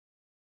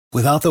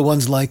Without the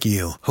ones like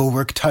you, who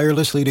work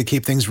tirelessly to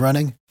keep things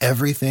running,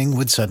 everything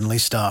would suddenly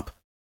stop.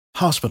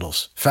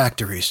 Hospitals,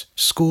 factories,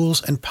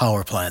 schools, and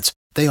power plants,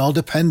 they all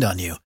depend on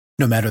you.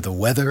 No matter the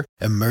weather,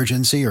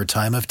 emergency, or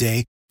time of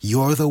day,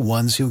 you're the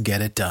ones who get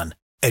it done.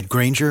 At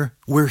Grainger,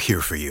 we're here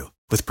for you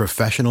with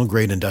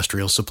professional-grade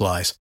industrial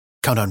supplies.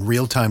 Count on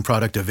real-time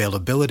product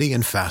availability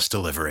and fast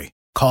delivery.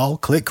 Call,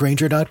 click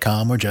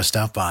Grainger.com, or just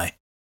stop by.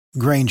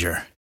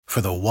 Grainger, for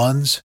the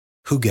ones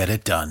who get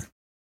it done.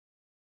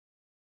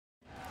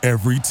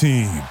 Every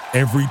team,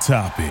 every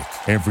topic,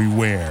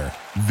 everywhere.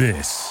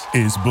 This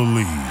is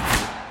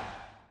Believe.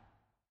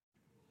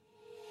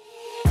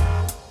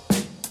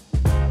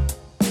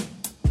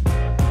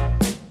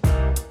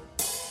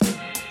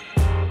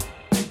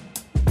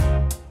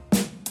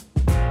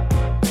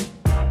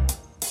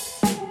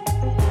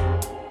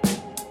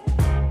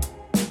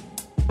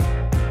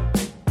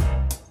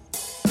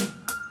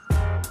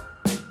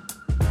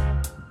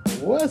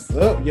 What's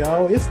up,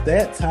 y'all? It's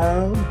that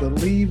time,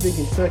 Believe in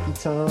Kentucky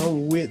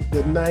time, with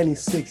the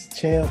 96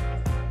 champ,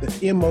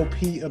 the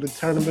MOP of the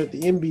tournament,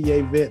 the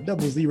NBA vet,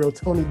 00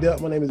 Tony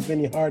Delk. My name is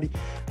Vinny Hardy.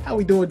 How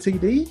we doing,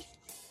 TD?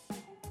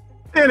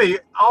 Vinny,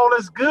 all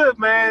is good,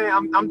 man.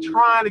 I'm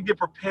trying to get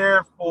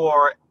prepared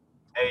for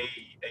a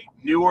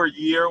newer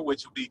year,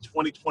 which will be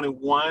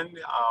 2021.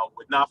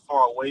 We're not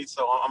far away,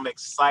 so I'm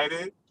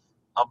excited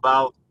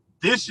about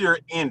this year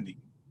ending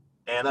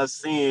and us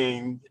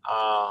seeing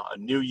a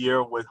new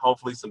year with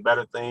hopefully some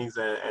better things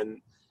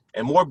and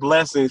more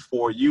blessings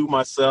for you,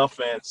 myself,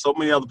 and so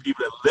many other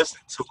people that listen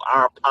to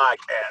our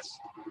podcast.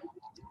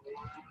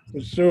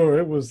 For sure.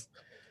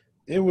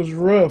 It was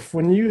rough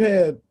when you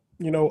had,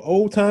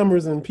 old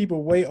timers and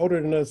people way older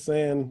than us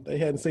saying they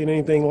hadn't seen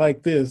anything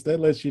like this. That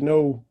lets you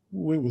know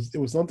it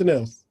was something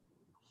else.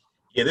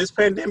 Yeah, this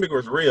pandemic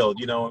was real,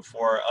 and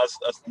for us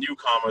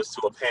newcomers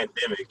to a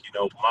pandemic,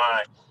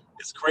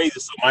 it's crazy.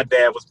 So my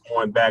dad was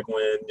born back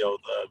when, the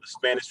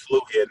Spanish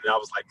flu hit, and I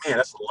was like, man,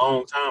 that's a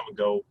long time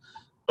ago.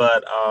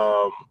 But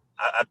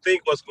I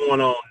think what's going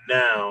on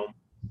now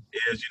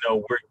is,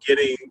 we're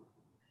getting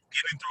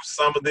through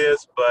some of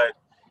this, but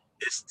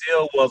it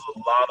still was a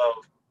lot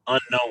of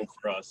unknown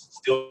for us.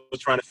 Still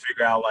trying to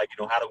figure out,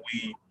 how do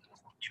we,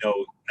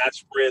 not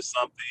spread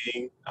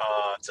something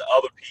to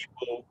other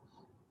people,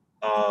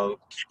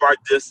 keep our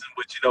distance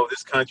with,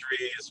 this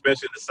country,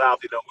 especially in the South.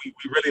 We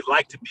really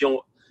like to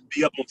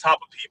be up on top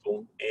of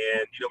people,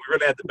 and we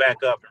really have to back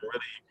up and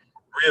really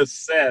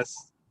reassess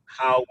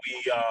how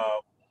we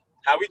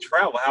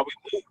travel, how we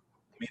move.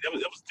 I mean, it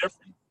was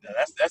different. Now,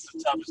 that's the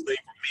toughest thing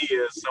for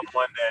me as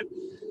someone that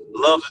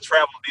loves to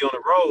travel and be on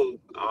the road.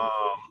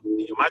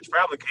 My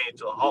traveling came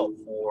to a halt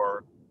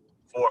for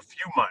a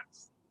few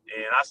months,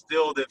 and I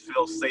still didn't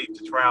feel safe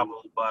to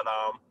travel. But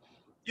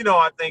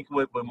I think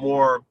with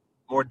more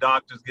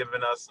doctors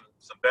giving us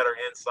some better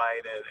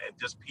insight and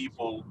just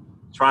people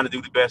trying to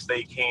do the best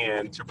they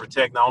can to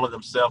protect not only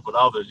themselves but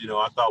others.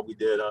 I thought we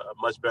did a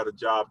much better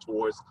job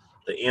towards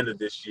the end of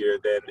this year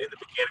than in the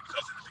beginning,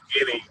 because in the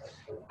beginning,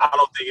 I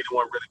don't think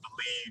anyone really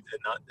believed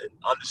and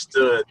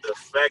understood the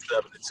effect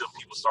of it until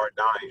people start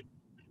dying.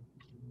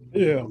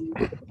 Yeah.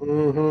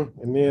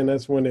 Mm-hmm. And then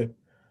that's when it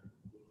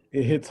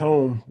hits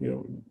home.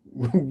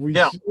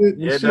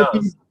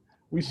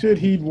 We should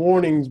heed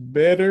warnings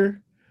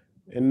better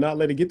and not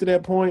let it get to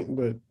that point.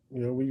 But,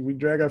 we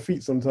drag our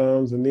feet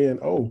sometimes, and then,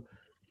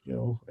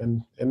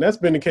 and that's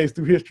been the case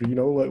through history.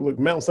 Look,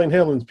 Mount St.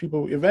 Helens,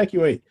 people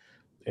evacuate,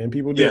 and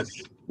people did,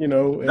 Yes.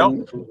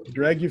 and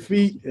drag your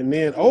feet, and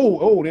then,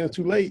 then it's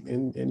too late,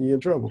 and you're in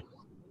trouble.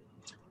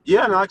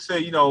 Yeah, and like I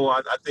say,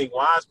 I think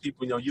wise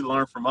people, you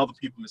learn from other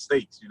people's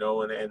mistakes,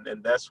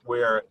 and that's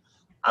where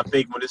I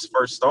think when this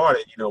first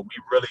started, we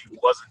really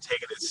wasn't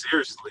taking it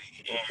seriously.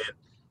 And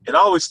it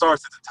always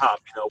starts at the top,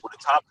 when the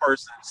top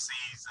person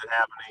sees it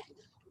happening.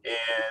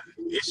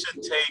 And it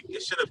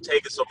should have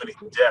taken so many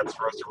deaths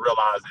for us to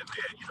realize that,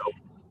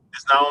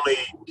 it's not only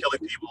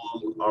killing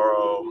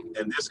people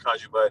in this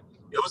country, but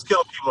it was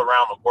killing people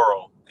around the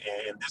world.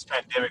 And this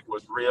pandemic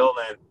was real,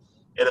 and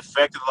it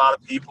affected a lot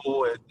of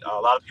people.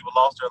 A lot of people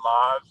lost their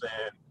lives,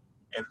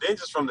 and then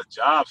just from the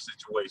job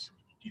situation,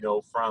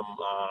 from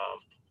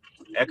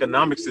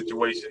economic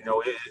situation,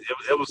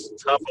 it was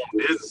tough on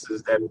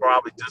businesses that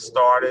probably just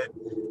started,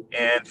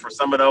 and for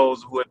some of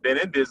those who had been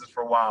in business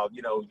for a while,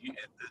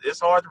 it's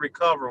hard to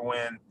recover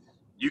when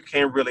you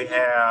can't really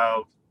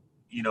have,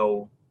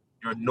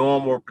 your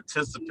normal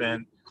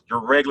participant, your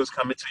regulars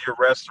come into your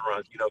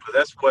restaurant, because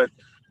that's what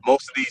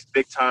most of these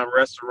big time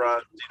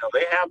restaurants,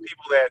 they have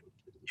people that,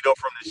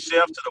 from the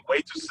chef to the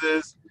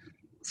waitresses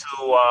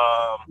to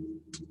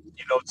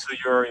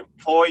your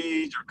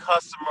employees, your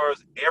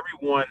customers,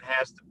 everyone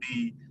has to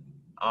be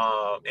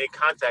in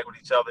contact with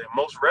each other. In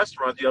most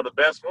restaurants, the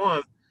best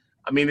ones,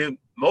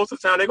 most of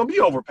the time they're gonna be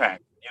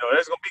overpacked.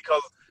 There's gonna be,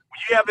 because when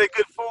you have that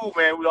good food,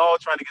 man, we're all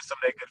trying to get some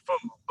of that good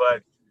food.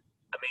 But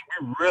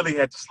we really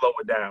had to slow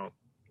it down.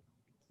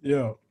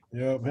 Yeah,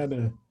 had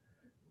to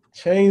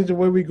change the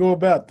way we go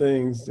about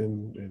things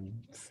and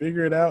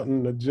figure it out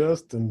and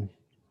adjust and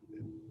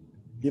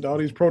get all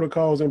these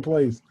protocols in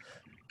place.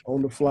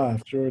 On the fly,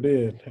 sure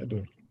did.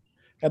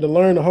 Had to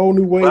learn a whole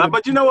new way.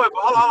 But you know what?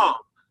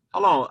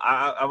 Hold on.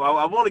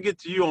 I want to get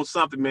to you on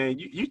something, man.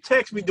 You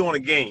text me during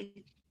a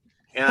game,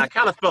 and I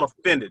kind of felt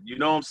offended. You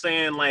know what I'm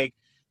saying? Like,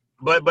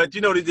 but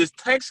you know, this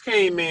text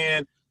came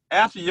in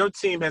after your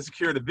team had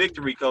secured a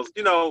victory, because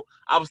you know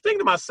I was thinking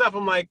to myself,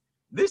 I'm like,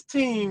 this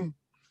team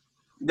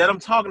that I'm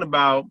talking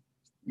about,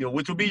 you know,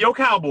 which would be your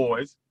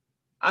Cowboys.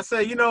 I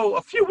said, you know,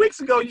 a few weeks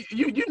ago,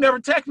 you never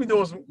texted me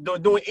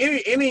doing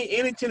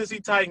any Tennessee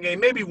Titan game,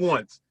 maybe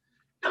once.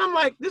 And I'm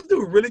like, this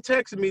dude really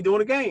texted me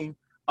during a game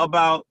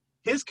about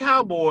his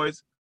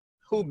Cowboys,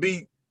 who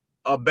beat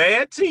a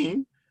bad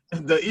team,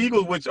 the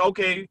Eagles, which,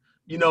 okay,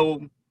 you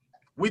know,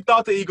 we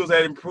thought the Eagles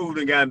had improved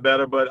and gotten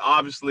better, but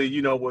obviously,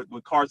 you know,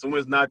 with Carson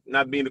Wentz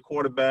not being the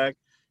quarterback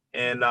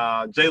and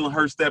Jalen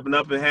Hurts stepping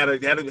up and had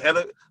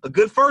a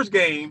good first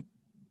game,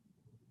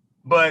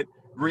 but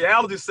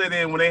reality set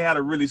in when they had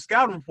a really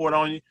scouting report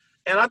on you.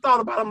 And I thought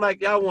about it, I'm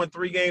like, y'all won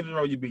 3 games in a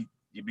row. You beat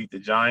the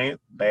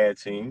Giants, bad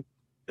team,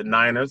 the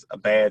Niners, a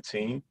bad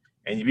team,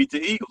 and you beat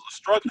the Eagles, a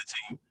struggling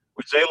team,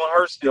 with Jalen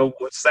Hurts, you know,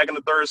 with second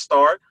or third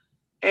start.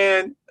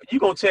 And you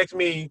gonna text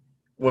me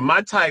when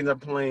my Titans are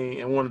playing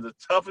in one of the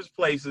toughest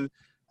places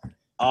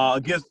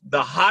against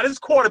the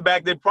hottest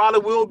quarterback that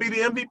probably will be the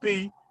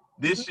MVP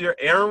this year,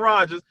 Aaron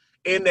Rodgers,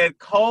 in that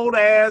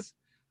cold-ass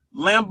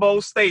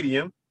Lambeau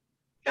Stadium.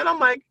 And I'm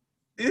like,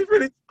 is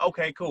really –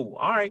 okay, cool.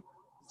 All right.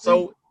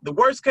 So the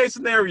worst-case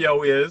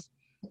scenario is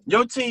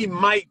your team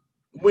might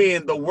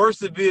win the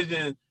worst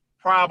division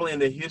probably in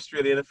the history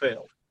of the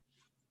NFL.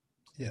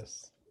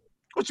 Yes.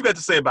 What you got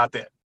to say about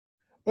that?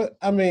 But,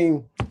 I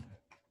mean,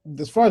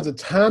 as far as the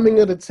timing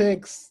of the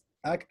text,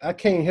 I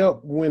can't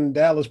help when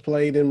Dallas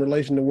played in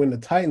relation to when the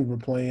Titans were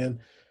playing.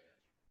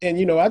 And,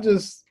 you know, I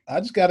just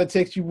got to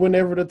text you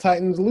whenever the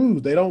Titans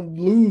lose. They don't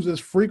lose as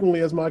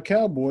frequently as my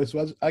Cowboys,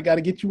 so I got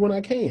to get you when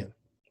I can.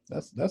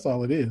 That's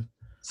all it is.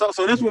 So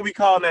that's what we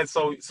call that.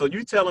 So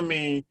you telling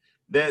me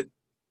that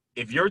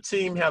if your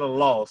team had a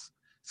loss,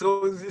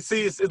 so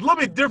see, it's a little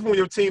bit different when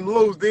your team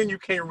lose. Then you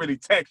can't really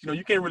text. You know,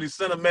 you can't really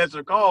send a message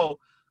or call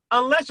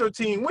unless your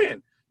team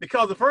win.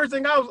 Because the first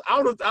thing I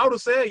would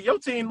have said, your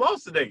team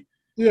lost today,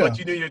 but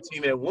you knew your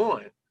team had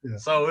won. Yeah.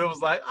 So it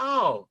was like,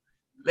 oh,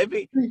 let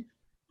me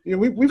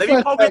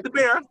poke at the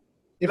bear.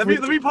 Let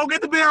me poke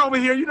at the bear over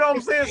here. You know what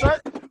I'm saying? So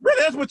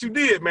really, that's what you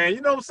did, man.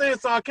 You know what I'm saying?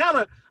 So I kind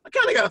of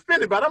got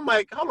offended, but I'm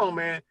like, hold on,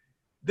 man.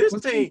 This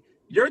team,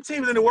 your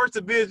team is in the worst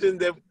division.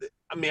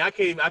 I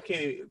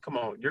can't. Come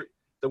on, you're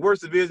the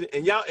worst division,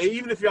 and y'all.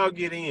 Even if y'all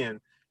get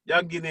in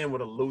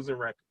with a losing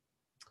record.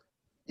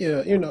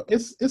 Yeah, you know,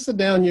 it's a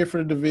down year for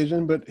the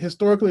division, but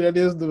historically, that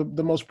is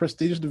the most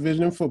prestigious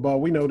division in football.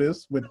 We know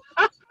this with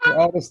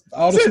all the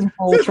Super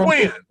Bowls.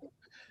 When?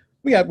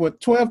 We got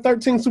 12,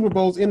 13 Super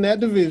Bowls in that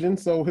division.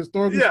 So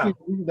historically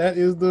speaking, that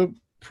is the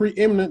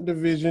preeminent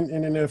division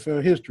in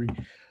NFL history.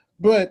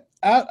 But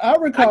I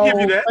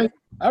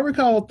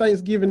recall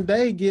Thanksgiving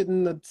Day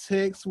getting a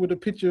text with a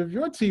picture of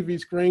your TV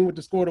screen with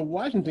the score of the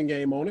Washington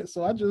game on it.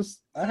 So I had to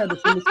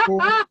send the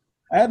score.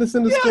 I had to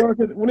send the score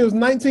when it was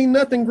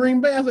 19-0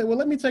 Green Bay. I said, well,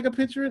 let me take a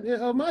picture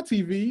of my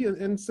TV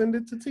and send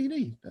it to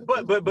TD.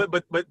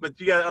 But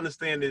you got to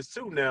understand this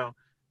too. Now,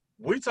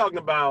 we're talking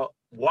about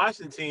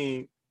Washington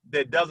team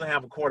that doesn't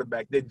have a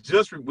quarterback.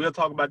 We'll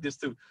talk about this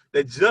too.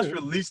 They just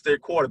released their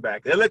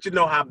quarterback. They let you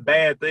know how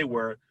bad they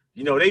were.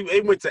 You know, they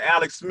went to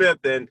Alex Smith,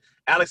 and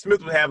Alex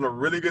Smith was having a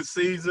really good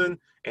season.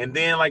 And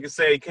then, like I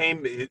said,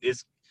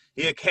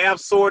 he had calf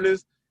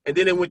soreness, and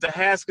then they went to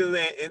Haskins,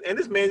 and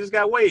this man just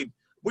got waived.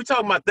 We're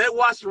talking about that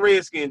Washington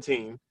Redskins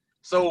team.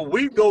 So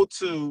we go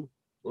to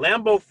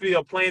Lambeau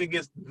Field playing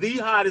against the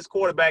hottest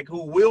quarterback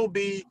who will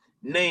be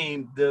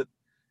named the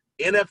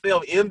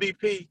NFL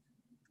MVP,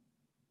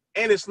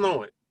 and it's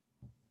snowing.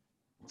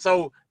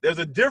 So there's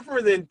a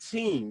difference in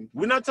team.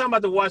 We're not talking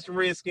about the Washington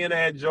Redskins that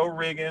had Joe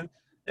Riggin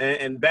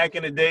and back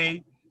in the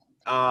day,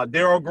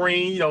 Darrell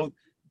Green, you know,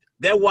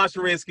 that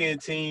Washington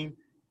Redskins team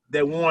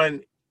that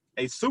won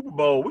a Super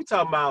Bowl. We're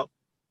talking about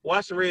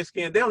Washington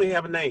Redskins. They don't even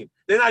have a name.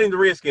 They're not even the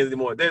Redskins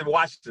anymore. They're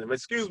Washington.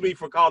 Excuse me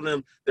for calling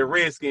them the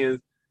Redskins.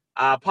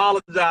 I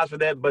apologize for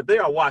that, but they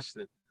are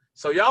Washington.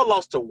 So y'all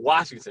lost to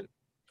Washington.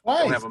 Twice.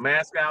 Don't have a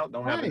mascot.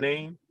 Don't have a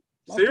name.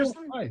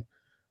 Seriously?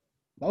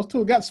 Those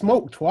two got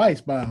smoked twice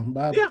by 3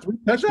 touchdowns.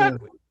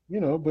 Exactly. You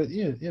know, but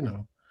you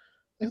know,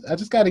 I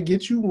just got to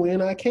get you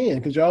when I can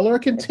because y'all are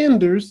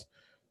contenders.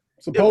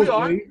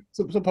 Supposedly,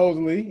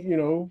 you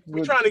know.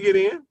 We're trying to get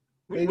in.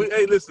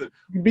 Hey, listen.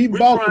 You beat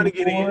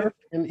Baltimore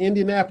and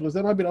Indianapolis.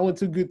 That might be the only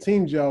 2 good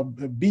teams y'all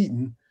have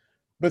beaten.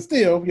 But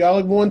still, y'all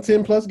have won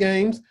 10-plus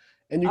games.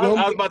 And I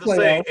was about to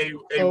say,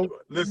 so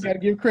listen. You got to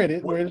give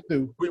credit where it's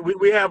due.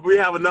 We have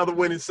another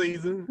winning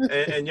season,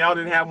 and y'all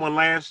didn't have one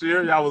last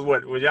year. Y'all was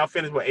what? When y'all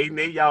finished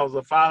 8-8, y'all was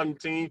a firing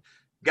team.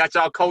 Got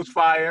y'all coach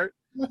fired,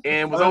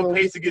 and was on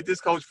pace to get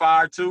this coach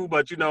fired too.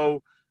 But you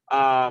know,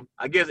 I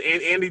guess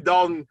Andy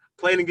Dalton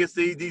playing against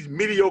these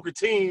mediocre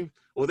teams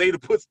was able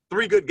to put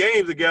 3 good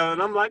games together,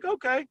 and I'm like,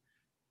 okay,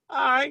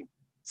 all right.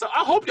 So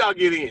I hope y'all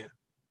get in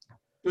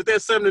with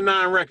that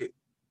 79 record.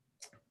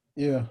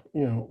 Yeah,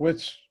 you know,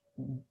 which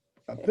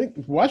I think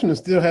Washington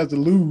still has to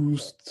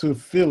lose to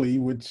Philly,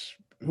 which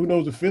who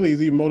knows if Philly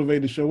is even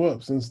motivated to show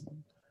up since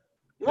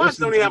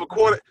Washington don't even have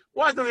a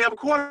Washington don't even have a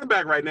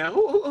quarterback right now.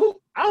 Who?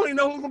 I don't even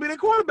know who's gonna be their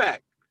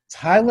quarterback.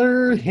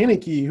 Tyler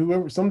Heineke,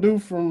 whoever, some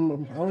dude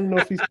from I don't even know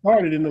if he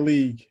started in the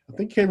league. I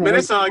think came from Man,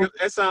 that sounds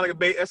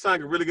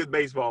like a really good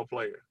baseball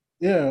player.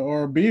 Yeah,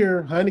 or a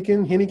beer,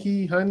 Heineken.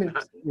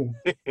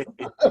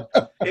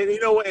 And you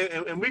know,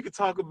 and we could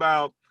talk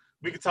about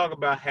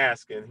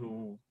Haskin,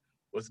 who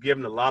was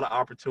given a lot of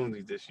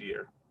opportunities this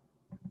year.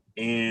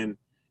 And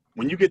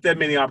when you get that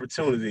many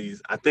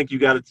opportunities, I think you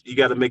got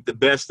to make the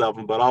best of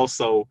them. But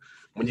also,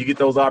 when you get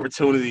those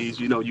opportunities,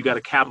 you know, you got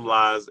to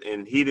capitalize.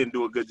 And he didn't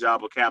do a good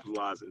job of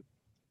capitalizing.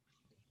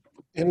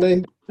 And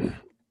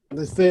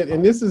they said,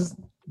 and this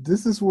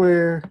is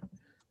where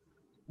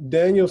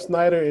Daniel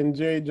Snyder and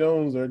Jerry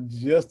Jones are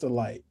just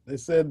alike. They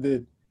said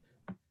that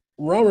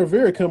Ron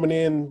Rivera coming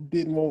in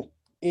didn't want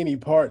any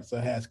parts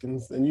of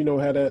Haskins, and you know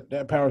how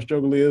that power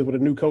struggle is with a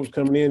new coach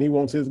coming in. He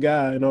wants his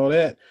guy and all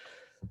that.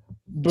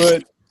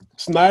 But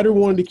Snyder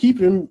wanted to keep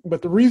him.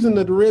 But the reason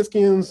that the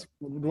Redskins,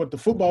 what the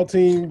football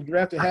team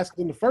drafted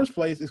Haskins in the first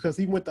place, is because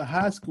he went to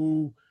high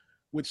school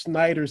with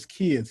Snyder's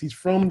kids. He's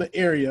from the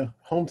area,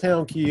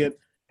 hometown kid,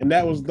 and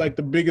that was like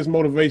the biggest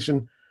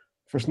motivation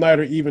for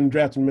Snyder even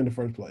drafting him in the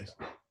first place.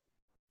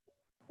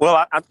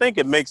 Well, I think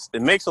it makes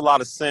a lot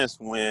of sense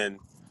when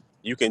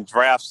you can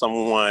draft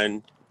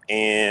someone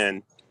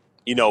and,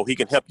 you know, he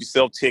can help you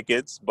sell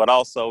tickets, but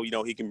also, you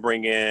know, he can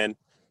bring in,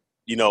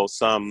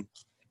 some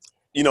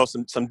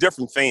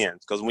different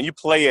fans. Because when you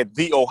play at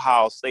the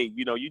Ohio State,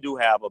 you know, you do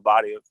have a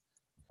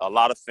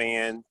lot of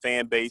fan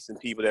base and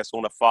people that's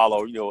going to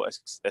follow, you know,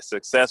 a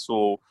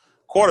successful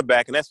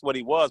quarterback. And that's what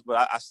he was.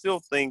 But I still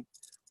think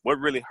what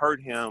really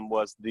hurt him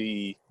was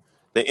the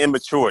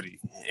immaturity.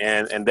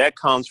 And that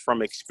comes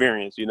from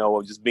experience, you know,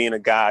 of just being a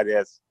guy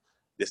that's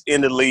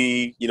in the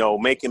league, you know,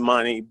 making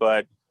money.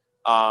 But,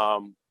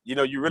 you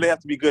know, you really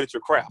have to be good at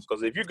your craft,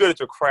 because if you're good at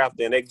your craft,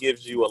 then that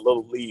gives you a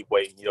little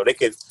leeway. You know, they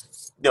could,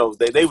 you know,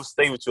 they will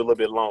stay with you a little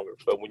bit longer.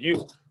 But when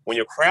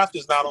your craft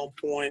is not on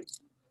point,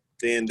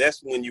 then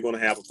that's when you're going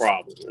to have a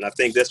problem. And I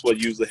think that's what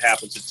usually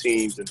happens to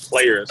teams and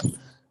players,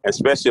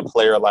 especially a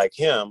player like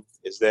him,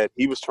 is that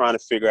he was trying to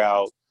figure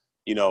out,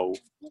 you know,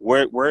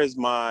 where's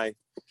the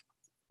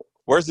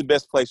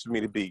best place for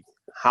me to be?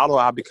 How do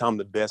I become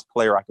the best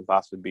player I can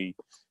possibly be?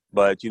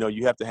 But, you know,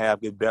 you have to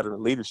have good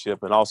veteran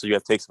leadership, and also you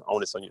have to take some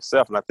onus on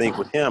yourself. And I think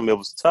with him, it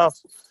was tough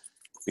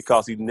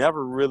because he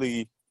never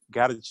really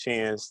got a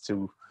chance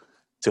to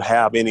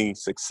have any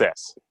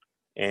success.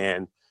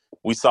 And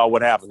we saw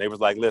what happened. They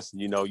was like, listen,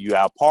 you know, you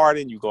out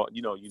partying, you go,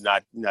 you know, you're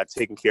not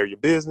taking care of your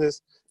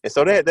business. And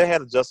so they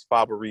had a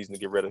justifiable reason to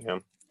get rid of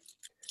him.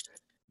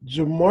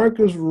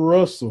 Jamarcus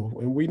Russell,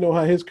 and we know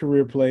how his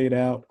career played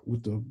out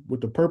with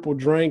the purple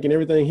drink and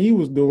everything he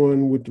was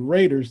doing with the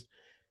Raiders.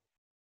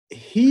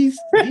 He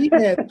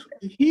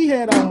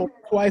had almost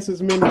twice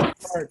as many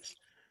starts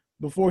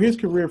before his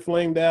career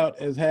flamed out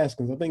as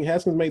Haskins. I think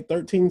Haskins made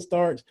 13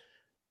 starts.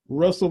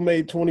 Russell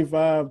made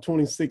 25,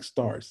 26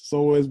 starts.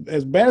 So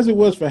as bad as it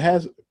was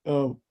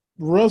for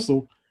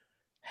Russell,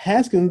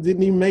 Haskins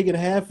didn't even make it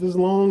half as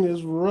long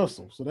as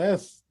Russell. So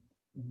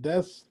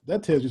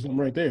that tells you something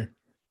right there.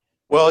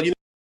 Well, you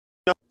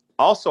know,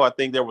 also I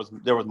think there was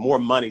more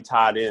money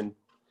tied in.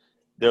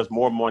 There's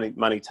more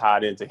money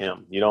tied into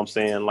him. You know what I'm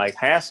saying? Like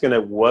Haskins,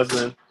 it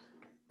wasn't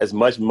as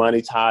much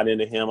money tied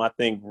into him. I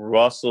think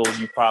Russell,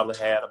 you probably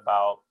had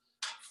about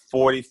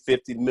 40,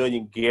 50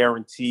 million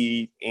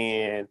guaranteed.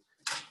 And,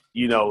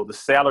 you know, the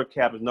salary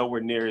cap is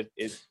nowhere near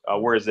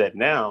where it's at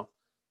now.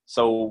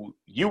 So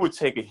you would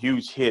take a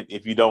huge hit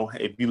if you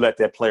let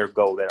that player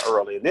go that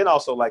early. And then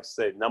also, like I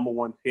said, number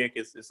one pick,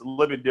 it's a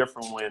little bit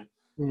different when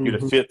you're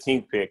the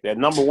 15th pick. That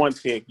number one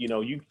pick, you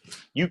know,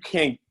 you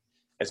can't,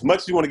 as much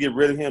as you want to get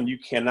rid of him, you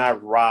cannot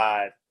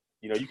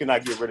you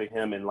cannot get rid of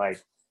him in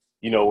like,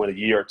 you know, in a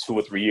year or 2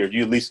 or 3 years.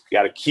 You at least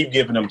got to keep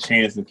giving them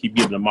chances and keep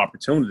giving them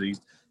opportunities.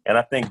 And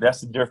I think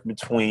that's the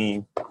difference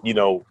between, you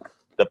know,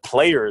 the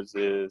players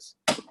is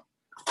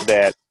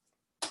that,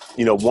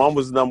 you know, one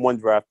was the number one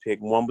draft pick,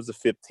 one was the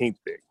 15th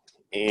pick.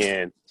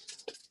 And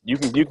you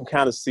can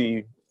kind of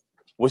see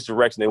which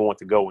direction they want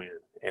to go in.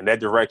 And that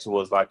direction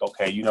was like,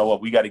 okay, you know what,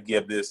 we got to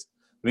give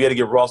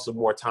Russell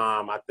more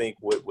time. I think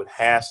with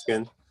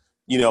Haskins,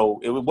 you know,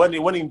 it wasn't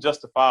even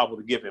justifiable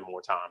to give him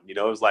more time. You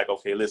know, it was like,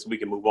 okay, listen, we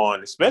can move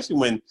on. Especially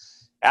when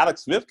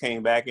Alex Smith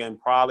came back and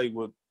probably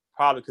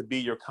could be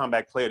your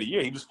comeback player of the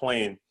year. He was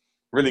playing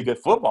really good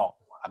football.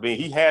 I mean,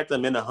 he had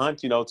them in the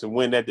hunt, you know, to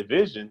win that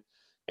division.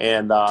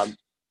 And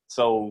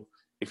so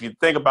if you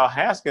think about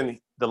Haskins,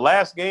 the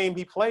last game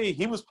he played,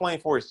 he was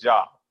playing for his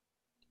job.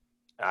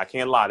 I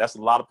can't lie, that's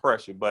a lot of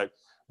pressure, but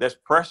there's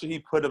pressure he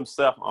put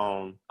himself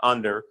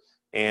under.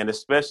 And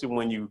especially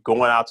when you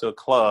going out to a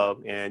club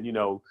and, you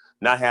know,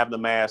 not having the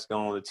mask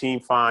on, the team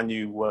fine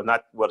you,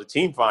 the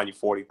team fined you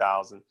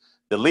 $40,000.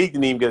 The league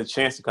didn't even get a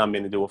chance to come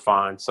in and do a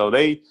fine. So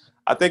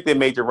I think they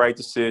made the right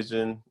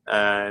decision,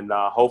 and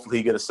hopefully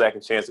he get a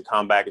second chance to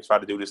come back and try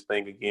to do this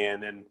thing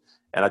again. And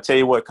I tell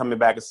you what, coming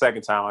back a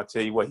second time, I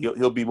tell you what,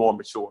 he'll be more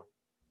mature.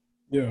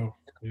 Yeah.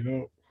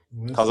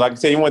 Because I can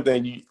tell you one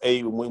thing,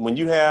 when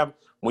you have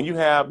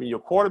your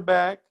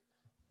quarterback,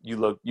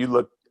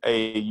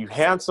 you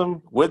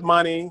handsome with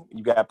money,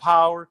 you got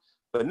power.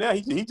 But now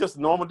he's just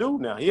a normal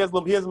dude now. He has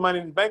money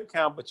in his bank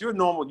account, but you're a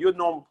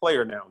normal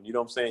player now. You know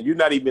what I'm saying? You're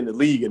not even in the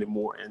league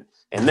anymore.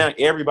 And now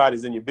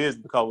everybody's in your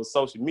business because with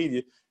social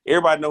media,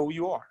 everybody know who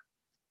you are.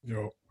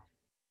 Yo,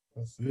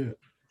 that's it.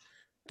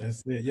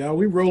 Y'all,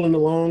 we rolling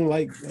along.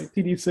 Like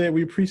TD said,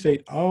 we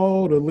appreciate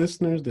all the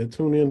listeners that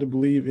tune in to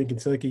Believe in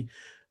Kentucky.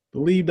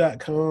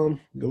 Believe.com.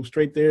 Go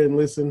straight there and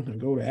listen. Or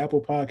go to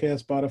Apple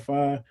Podcasts,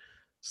 Spotify,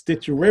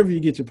 Stitcher, wherever you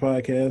get your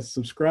podcasts.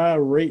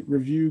 Subscribe, rate,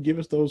 review, give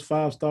us those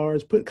 5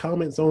 stars. Put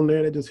comments on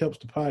there. That just helps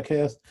the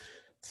podcast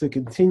to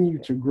continue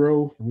to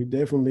grow. We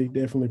definitely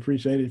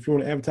appreciate it. If you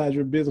want to advertise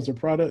your business or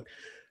product,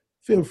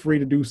 feel free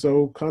to do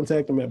so.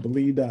 Contact them at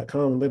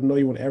Believe.com and let them know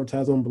you want to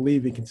advertise on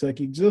Believe in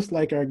Kentucky, just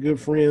like our good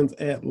friends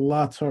at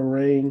La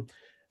Terrain,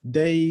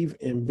 Dave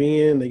and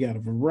Ben. They got a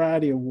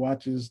variety of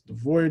watches, the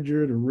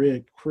Voyager, the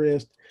Red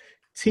Crest.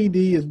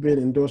 TD has been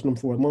endorsing them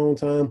for a long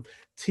time.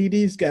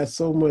 TD's got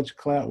so much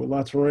clout with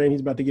La Terrain.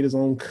 He's about to get his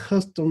own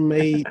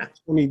custom-made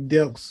Tony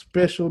Delk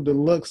Special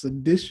Deluxe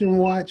Edition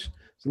watch.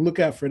 So look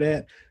out for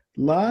that.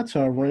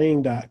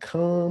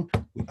 LaTerrain.com.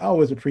 We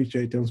always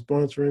appreciate them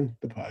sponsoring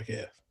the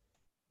podcast.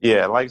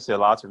 Yeah, like I said,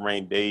 La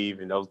Terrain,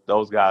 Dave, and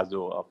those guys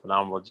do a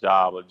phenomenal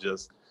job of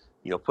just,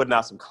 putting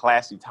out some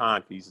classy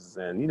timepieces.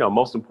 And,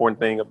 most important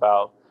thing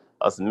about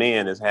us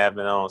men is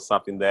having on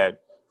something that,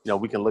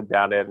 we can look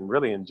down at and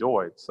really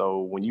enjoy it.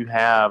 So when you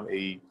have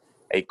a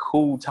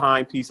cool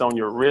timepiece on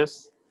your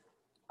wrist,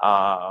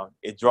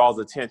 it draws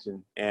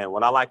attention. And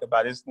what I like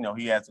about it is,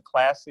 he has a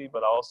classy,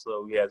 but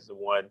also he has the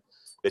one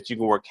that you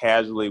can wear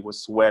casually with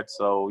sweat.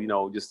 So,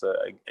 just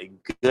a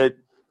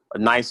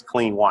nice,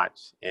 clean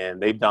watch. And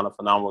they've done a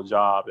phenomenal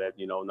job at,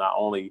 not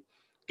only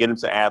getting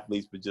to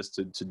athletes, but just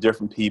to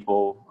different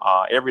people,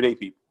 everyday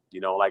people,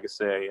 like I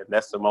say. And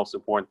that's the most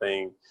important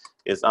thing,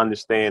 is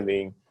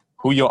understanding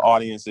who your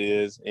audience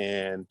is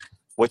and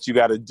what you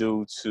got to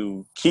do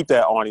to keep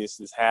that audience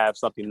is have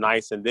something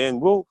nice. And then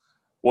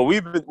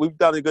we've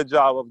done a good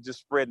job of just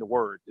spreading the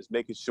word, just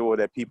making sure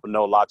that people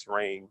know La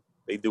Terrain,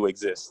 they do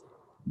exist.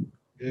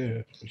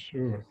 Yeah, for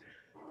sure.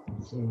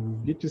 So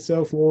get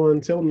yourself one.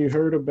 Tell them you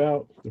heard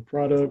about the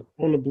product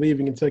on the Believe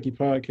in Kentucky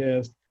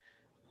podcast.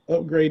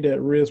 Upgrade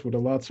that wrist with a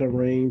La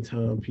Terrain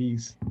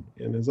timepiece.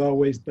 And as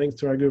always, thanks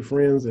to our good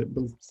friends at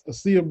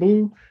Asia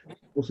Blue,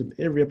 posting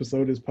every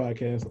episode of this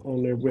podcast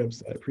on their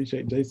website.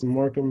 Appreciate Jason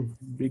Markham,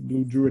 Big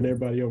Blue Drew, and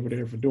everybody over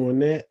there for doing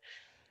that.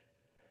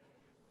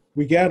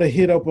 We got to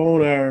hit up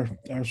on our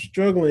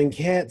struggling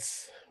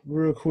cats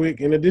real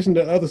quick. In addition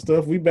to other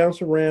stuff, we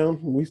bounce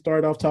around. We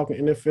started off talking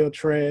NFL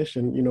trash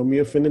and, me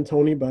offending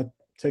Tony by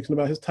texting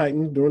about his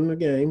Titans during the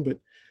game. But,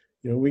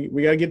 we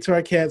got to get to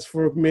our cats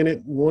for a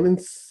minute.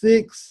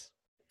 1-6.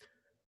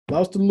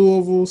 Lost to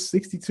Louisville,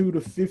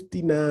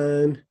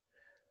 62-59.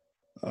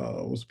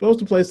 Was supposed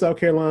to play South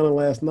Carolina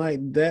last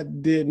night.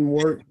 That didn't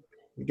work.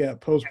 It got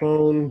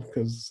postponed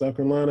because South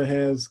Carolina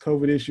has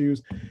COVID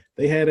issues.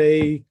 They had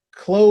a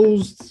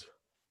closed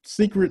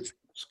secret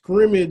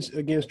scrimmage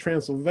against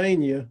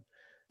Transylvania,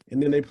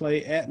 and then they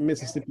play at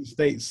Mississippi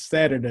State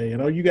Saturday. I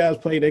know you guys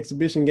played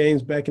exhibition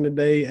games back in the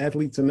day,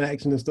 athletes in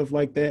action and stuff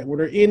like that. Were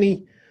there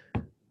any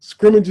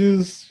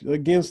scrimmages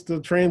against the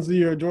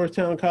Transy or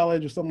Georgetown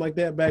College or something like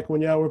that back when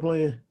y'all were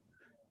playing?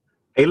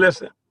 Hey,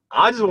 listen,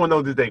 I just want to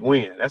know, did they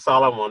win? That's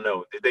all I want to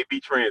know. Did they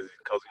beat Transy?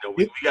 Because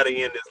we got to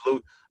end this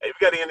losing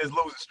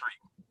streak.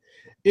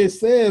 It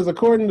says,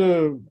 according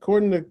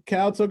to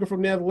Cal Tucker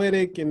from The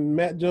Athletic and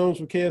Matt Jones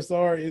from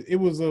KSR, it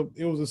was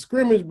a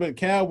scrimmage, but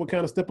Cal would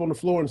kind of step on the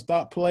floor and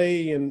stop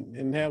play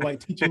and have like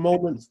teaching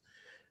moments.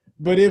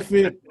 But if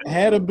it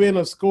had been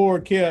a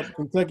score kept,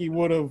 Kentucky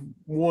would have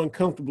won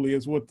comfortably,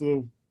 is what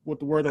the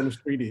word on the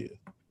street is.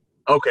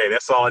 Okay,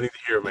 that's all I need to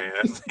hear, man.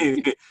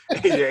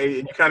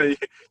 You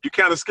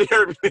kind of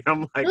scared me.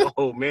 I'm like,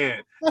 oh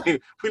man,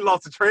 we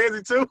lost to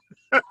Transy too.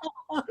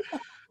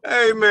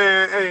 Hey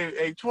man,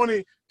 hey,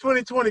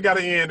 2020 got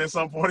to end at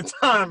some point in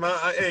time.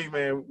 Hey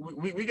man,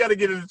 we got to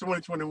get into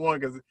 2021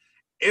 because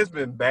it's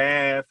been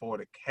bad for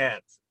the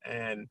Cats.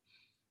 And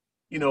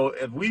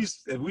if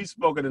we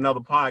spoke in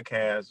another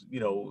podcast,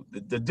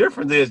 the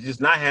difference is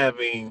just not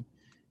having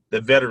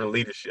the veteran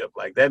leadership.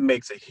 Like that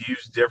makes a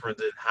huge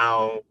difference in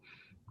how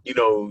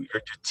your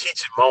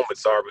teaching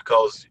moments are,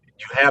 because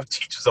you have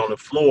teachers on the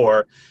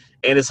floor,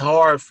 and it's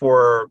hard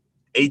for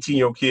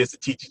 18-year-old kids to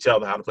teach each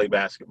other how to play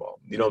basketball.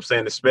 You know what I'm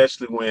saying?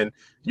 Especially when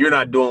you're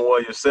not doing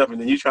well yourself, and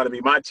then you try to be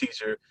my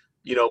teacher.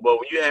 But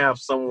when you have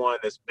someone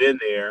that's been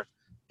there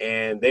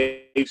and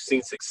they've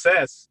seen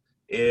success,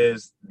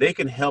 is they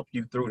can help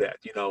you through that.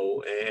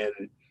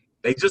 And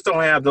they just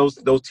don't have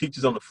those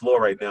teachers on the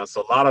floor right now.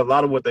 So a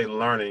lot of what they're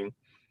learning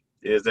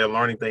is they're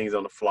learning things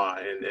on the fly,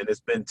 and it's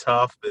been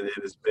tough, and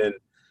it's been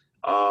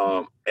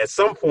at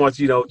some points,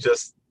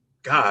 just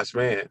gosh,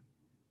 man,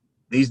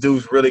 these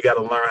dudes really got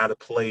to learn how to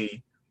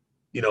play,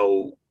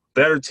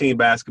 better team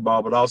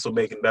basketball, but also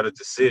making better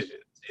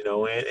decisions,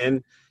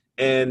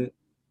 and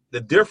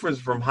the difference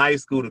from high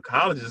school to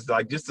college is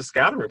like just the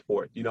scouting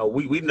report.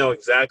 We know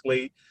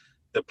exactly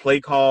the play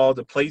call,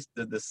 the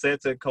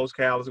sets that Coach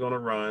Cal is going to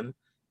run.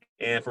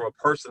 And from a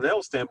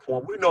personnel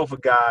standpoint, we know if a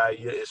guy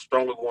is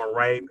stronger going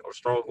right or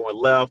stronger going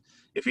left,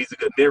 if he's a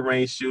good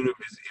mid-range shooter, if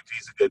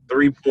he's a good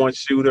three-point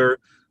shooter.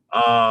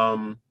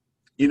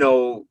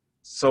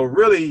 So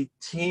really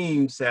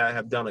teams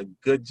have done a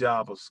good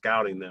job of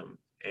scouting them.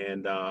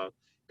 And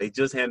they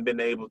just haven't been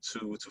able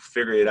to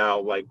figure it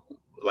out, like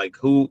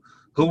who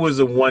was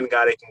the one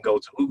guy they can go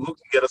to, who can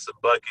get us a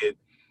bucket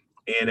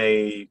in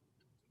a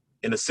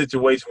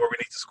situation where we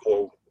need to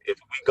score. If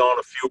we go on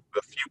a few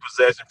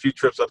possessions, a few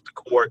trips up the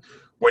court,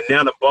 where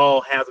now the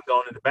ball hasn't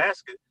gone in the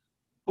basket,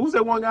 who's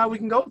that one guy we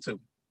can go to?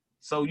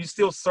 So you're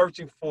still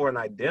searching for an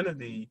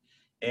identity.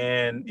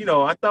 And,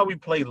 I thought we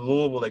played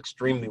Louisville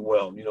extremely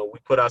well. We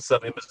put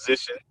ourselves in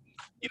position.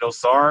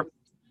 Sarr,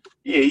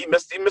 he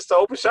missed the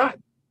open shot.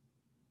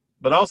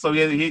 But also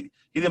he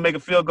didn't make a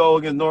field goal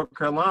against North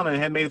Carolina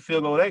and had made a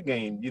field goal that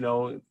game,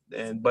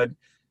 but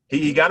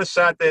he got a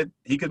shot that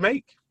he could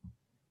make.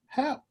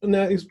 How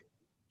now?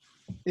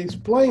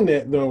 Explain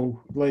that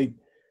though. Like,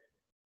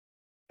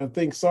 I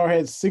think Sarr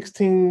had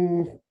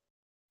 16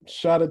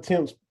 shot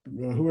attempts.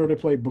 Whoever they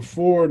played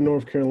before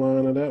North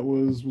Carolina, that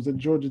was it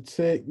Georgia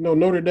Tech? No,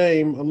 Notre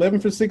Dame.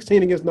 11 for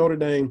 16 against Notre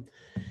Dame.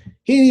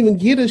 He didn't even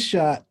get a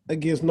shot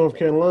against North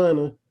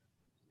Carolina,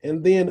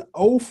 and then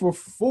 0 for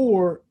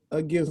 4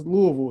 against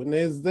Louisville. And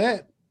is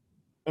that?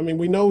 I mean,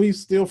 we know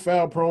he's still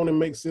foul prone and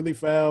makes silly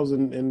fouls,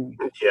 and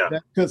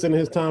that cuts into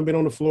his time being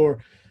on the floor.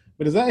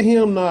 But is that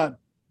him not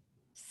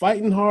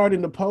fighting hard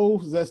in the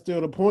post? Is that still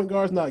the point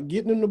guard's not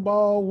getting him the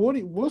ball?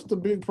 What's the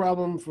big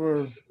problem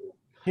for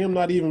him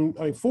not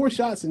even 4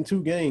 shots in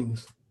 2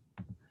 games?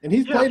 And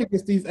he's played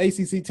against these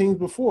ACC teams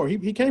before.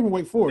 He came from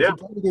Wake Forest. He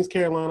played against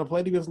Carolina,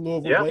 played against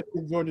Louisville, played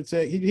against Georgia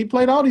Tech. He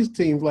played all these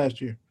teams last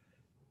year.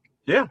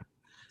 Yeah.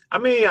 I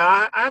mean,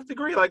 I have to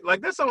agree.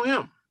 Like that's on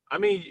him. I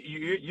mean,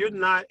 you're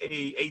not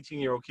a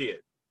 18-year-old kid.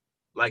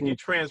 Like you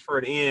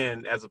transferred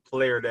in as a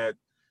player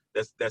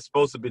that's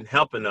supposed to have been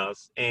helping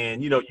us.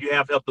 And, you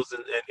have helped us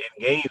in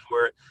games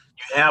where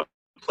you have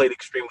played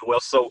extremely well.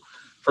 So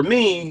for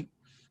me,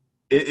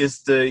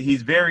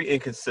 he's very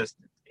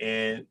inconsistent.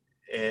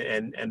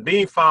 And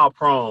being foul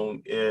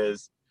prone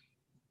is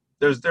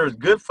there's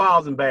good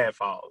fouls and bad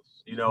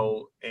fouls,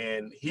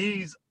 and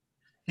he's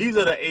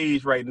at an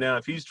age right now,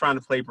 if he's trying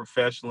to play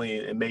professionally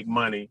and make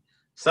money,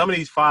 some of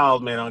these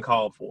fouls, man,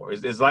 uncalled for.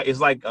 It's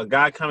like a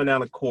guy coming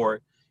down the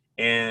court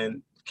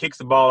and kicks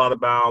the ball out of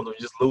bounds or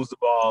just lose the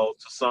ball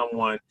to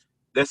someone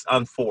that's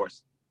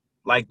unforced.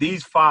 Like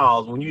these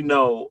fouls, when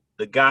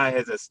the guy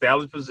has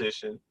established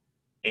position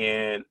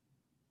and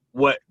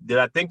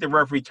I think the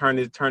referee turned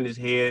his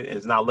head and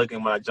is not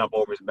looking when I jump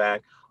over his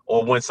back,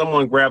 or when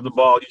someone grabbed the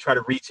ball, you try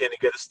to reach in and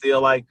get a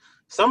steal. Like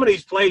some of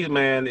these plays,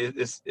 man,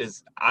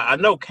 I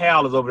know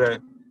Cal is over there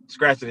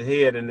scratching his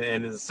head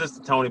and his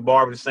assistant Tony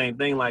Barber the same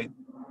thing. Like,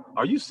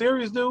 are you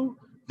serious, dude?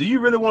 Do you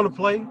really want to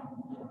play?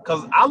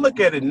 Because I look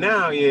at it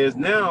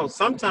now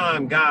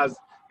sometimes guys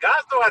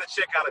know how to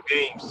check out of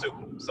games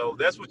too. So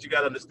that's what you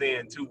got to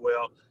understand too.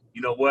 Well,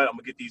 you know what? I'm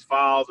gonna get these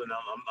fouls and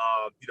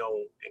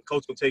and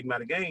coach gonna take me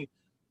out of the game.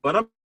 But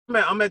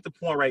I'm at the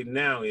point right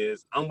now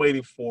I'm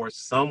waiting for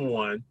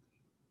someone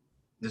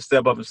to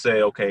step up and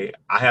say, okay,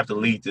 I have to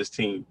lead this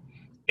team.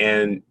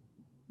 And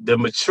the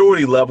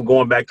maturity level,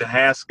 going back to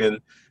Haskin,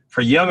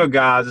 for younger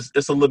guys,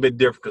 it's a little bit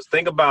different. Because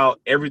think about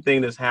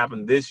everything that's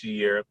happened this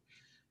year.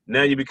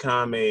 Now you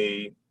become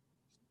an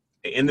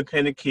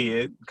independent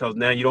kid because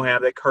now you don't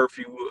have that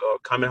curfew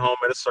coming home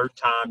at a certain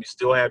time. You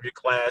still have your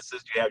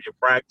classes. You have your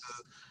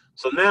practices.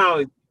 So now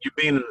you're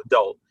being an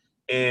adult.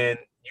 And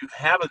you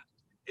haven't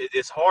 –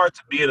 it's hard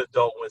to be an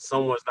adult when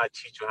someone's not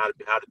teaching you how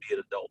to be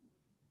an adult.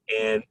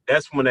 And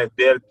that's when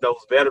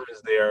those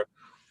veterans there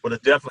would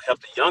have definitely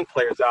helped the young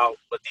players out.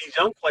 But these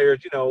young players,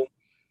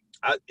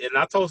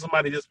 I told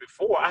somebody this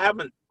before, I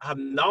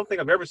don't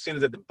think I've ever seen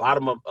it at the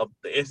bottom of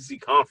the SEC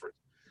conference.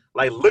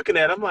 Like looking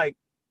at it, I'm like,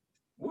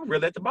 we're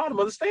really at the bottom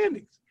of the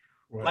standings.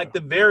 Wow. Like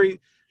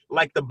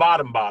the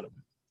bottom.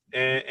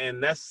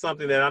 And that's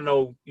something that I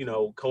know,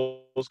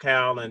 Coach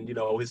Cal and,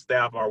 his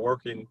staff are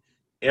working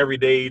every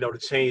day, to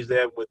change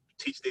that, with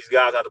teach these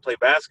guys how to play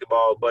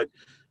basketball. But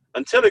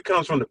until it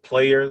comes from the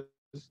players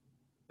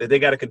that they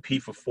got to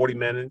compete for 40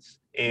 minutes,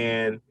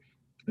 and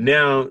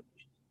now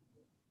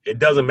it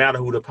doesn't matter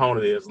who the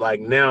opponent is. Like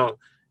now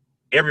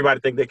everybody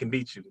think they can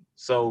beat you.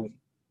 So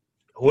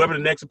whoever the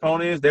next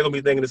opponent is, they're going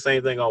to be thinking the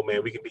same thing. Oh,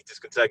 man, we can beat this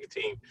Kentucky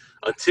team.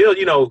 Until,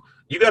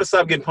 you got to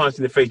stop getting punched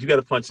in the face. You got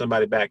to punch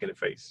somebody back in the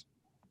face.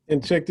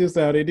 And check this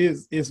out.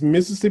 It's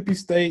Mississippi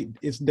State.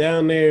 It's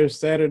down there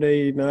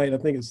Saturday night. I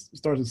think it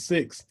starts at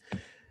 6.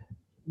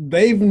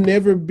 They've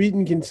never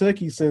beaten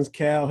Kentucky since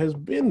Cal has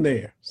been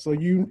there. So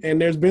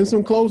and there's been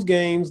some close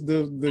games.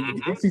 The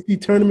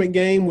SEC tournament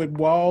game with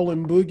Wall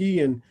and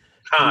Boogie and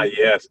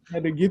yes.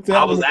 had to get that.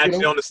 I was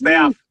actually on the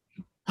staff.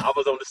 I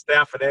was on the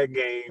staff for that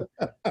game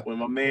when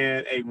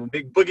when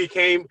Big Boogie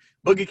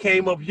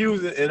came up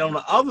using, and on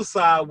the other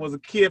side was a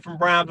kid from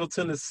Brownsville,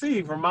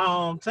 Tennessee, from my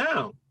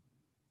hometown,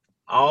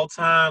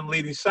 all-time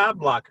leading shot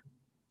blocker.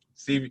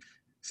 See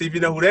if you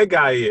know who that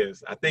guy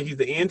is. I think he's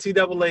the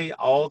NCAA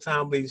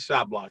all-time leading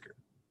shot blocker.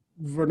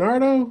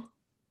 Bernardo?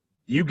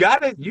 You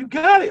got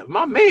it,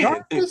 my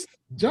man.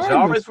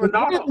 Jarvis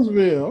Bernardo.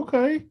 Brownsville,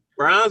 okay.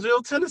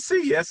 Brownsville,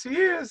 Tennessee. Yes,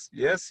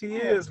 he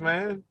is,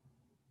 man.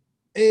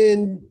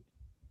 And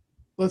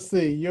let's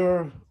see,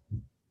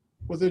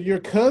 was it your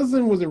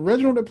cousin? Was it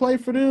Reginald that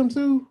played for them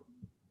too?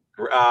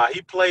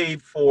 He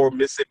played for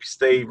Mississippi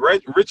State.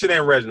 Richard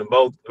and Reginald,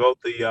 both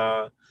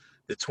the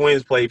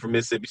twins played for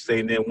Mississippi State,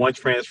 and then one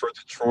transferred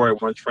to Troy,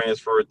 one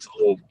transferred to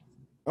Louisville.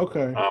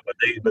 Okay.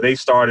 But they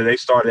started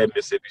at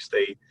Mississippi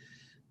State.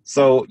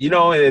 So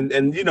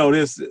and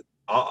this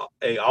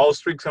all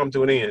streaks come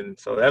to an end.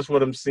 So that's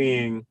what I'm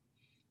seeing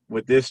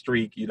with this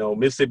streak.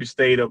 Mississippi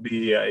State will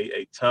be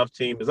a tough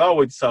team. It's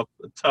always tough.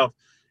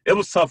 It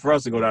was tough for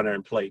us to go down there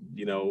and play.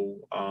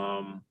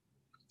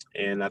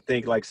 And I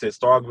think, like I said,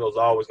 Starkville is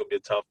always going to be a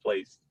tough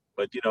place.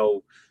 But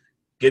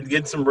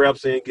getting some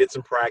reps in, get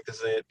some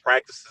practices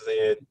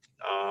in,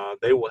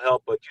 they will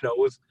help. But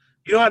it's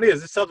how it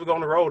is. It's tough to go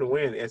on the road and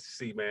win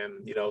SEC,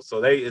 man.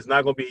 So it's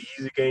not going to be an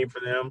easy game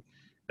for them.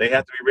 They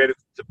have to be ready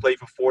to play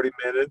for 40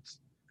 minutes.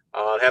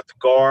 Have to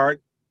guard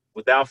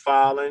without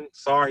fouling.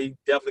 Sorry, he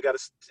definitely got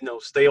to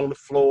stay on the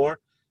floor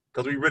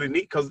because we really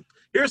need. Because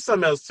here's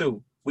something else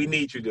too. We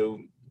need you,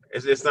 dude.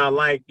 It's not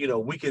like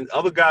we can.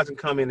 Other guys can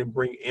come in and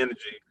bring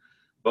energy,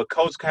 but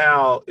Coach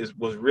Cal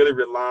was really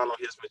relying on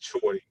his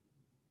maturity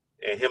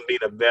and him being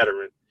a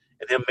veteran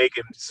and him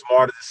making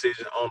smarter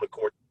decisions on the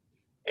court.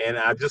 And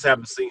I just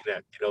haven't seen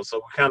that. So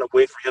we kind of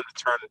wait for him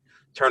to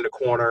turn the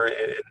corner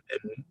and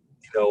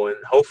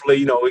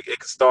hopefully it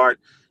can start.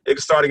 It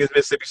can start against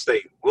Mississippi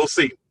State. We'll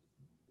see.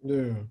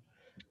 Yeah.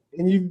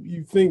 And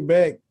you think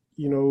back,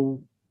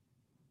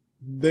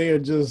 they are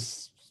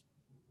just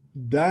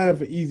dying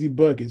for easy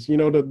buckets.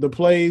 The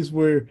plays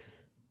where,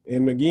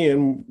 and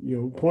again,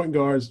 point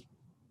guards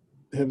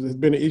has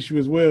been an issue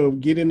as well.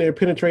 Get in there,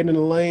 penetrating in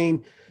the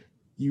lane.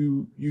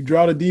 You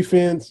draw the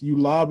defense. You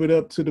lob it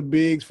up to the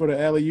bigs for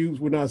the alley-oops.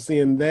 We're not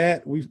seeing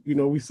that.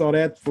 We saw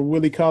that for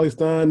Willie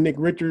Cauley-Stein, Nick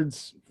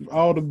Richards,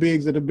 all the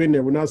bigs that have been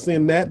there. We're not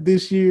seeing that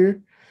this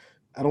year.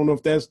 I don't know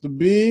if that's the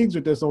bigs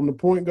or that's on the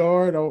point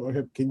guard.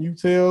 Can you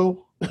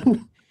tell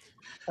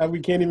how we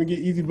can't even get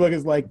easy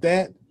buckets like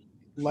that?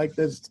 Like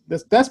that's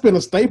been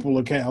a staple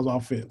of Cal's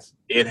offense.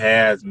 It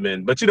has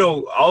been, but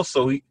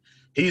also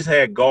he's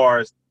had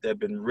guards that have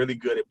been really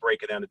good at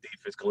breaking down the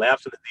defense,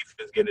 collapsing the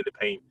defense, getting in the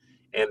paint,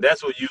 and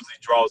that's what usually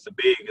draws the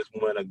big is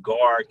when a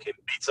guard can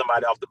beat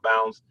somebody off the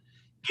bounce,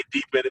 get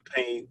deep in the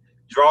paint,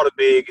 draw the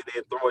big, and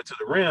then throw it to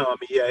the rim. I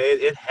mean, yeah,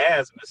 it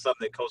has been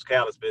something that Coach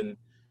Cal has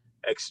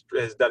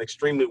done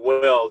extremely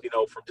well,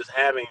 from just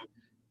having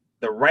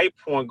the right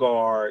point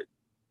guard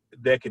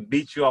that can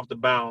beat you off the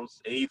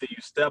bounce, and either you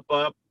step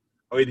up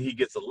or either he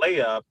gets a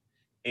layup,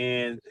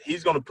 and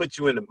he's going to put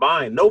you in the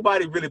bind.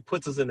 Nobody really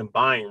puts us in the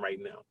bind right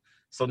now.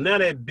 So now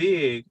that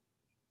big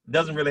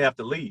doesn't really have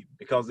to lead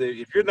because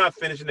if you're not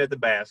finishing at the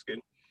basket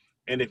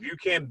and if you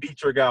can't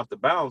beat your guy off the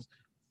bounce,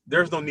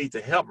 there's no need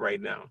to help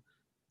right now.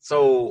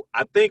 So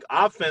I think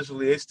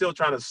offensively they're still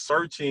trying to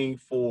searching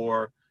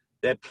for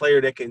that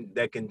player that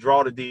can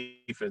draw the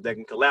defense, that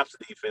can collapse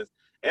the defense.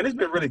 And it's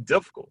been really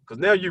difficult because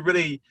now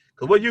because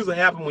what usually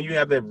happens when you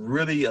have that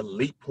really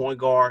elite point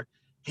guard,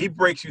 he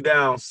breaks you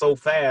down so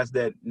fast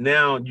that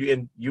now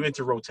you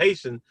enter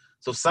rotation.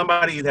 So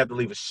somebody either have to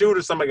leave a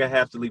shooter, somebody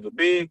have to leave a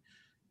big.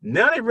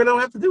 Now they really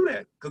don't have to do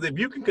that because if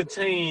you can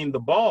contain the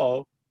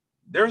ball,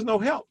 there's no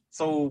help.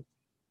 So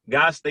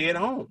guys stay at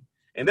home.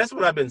 And that's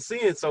what I've been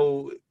seeing.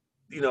 So,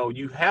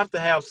 you have to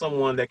have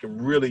someone that can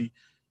really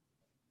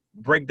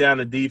break down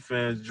the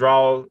defense,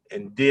 draw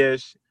and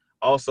dish,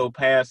 also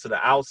pass to the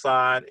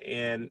outside.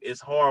 And it's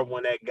hard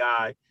when that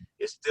guy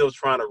is still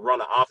trying to run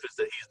an offense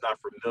that he's not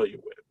familiar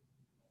with.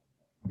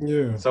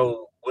 Yeah.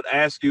 So would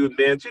ask you,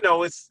 man,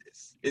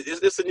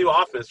 it's a new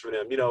offense for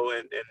them,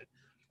 and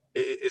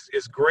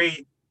it's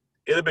great.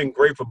 It'd have been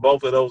great for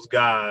both of those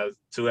guys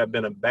to have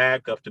been a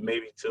backup to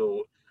maybe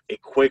to a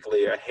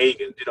Quickly or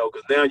Hagan,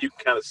 because now you can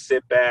kind of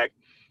sit back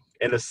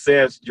and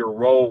assess your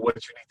role, what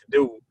you need to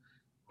do.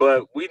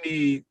 But we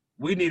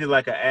needed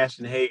like an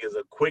Ashton Hagens,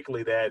 a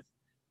Quickly that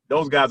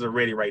those guys are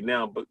ready right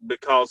now, but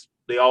because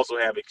they also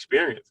have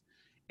experience.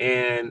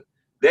 And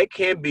that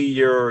can't be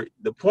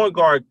the point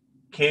guard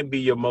can't be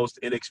your most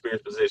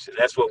inexperienced position.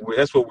 That's what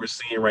we're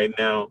seeing right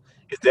now.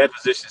 Is that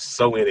position is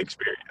so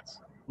inexperienced.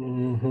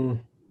 Mm-hmm.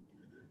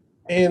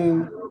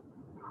 And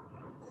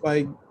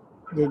like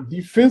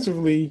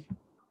defensively,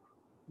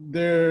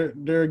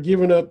 they're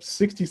giving up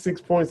 66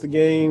 points a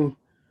game.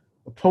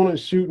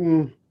 Opponents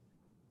shooting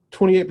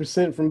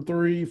 28% from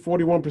 3,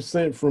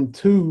 41% from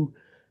 2.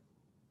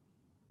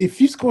 If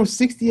you score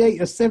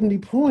 68 or 70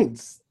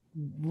 points,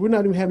 we're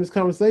not even having this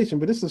conversation.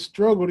 But it's a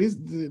struggle.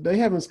 They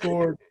haven't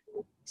scored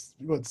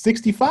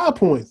 65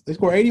 points. They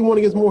scored 81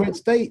 against Morehead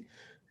State.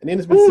 And then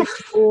it's been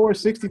 64,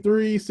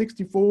 63,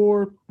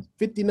 64,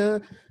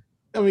 59.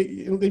 I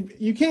mean,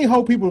 you can't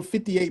hold people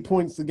 58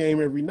 points a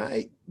game every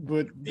night,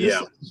 but this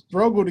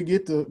struggle to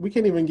get to – we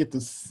can't even get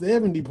to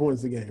 70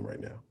 points a game right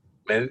now.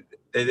 Man,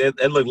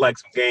 it looked like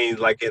some games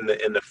like in the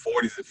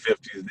 40s and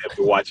 50s that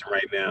we're watching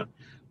right now.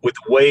 With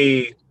the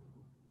way –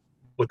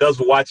 with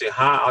us watching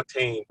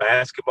high-octane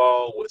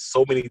basketball with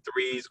so many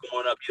threes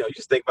going up, you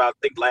just think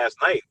last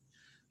night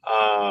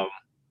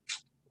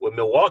with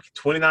Milwaukee,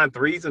 29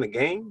 threes in a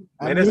game.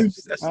 Man, I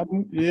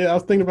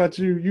was thinking about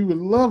you. You would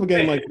love a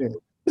game like that.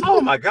 Oh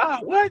my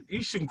God! What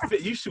you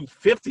shoot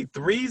 50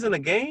 threes in a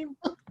game,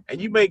 and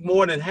you make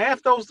more than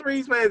half those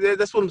threes, man.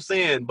 That's what I'm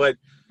saying. But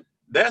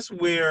that's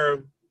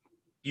where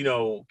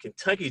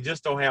Kentucky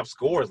just don't have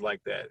scores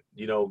like that.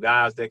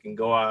 Guys that can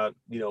go out.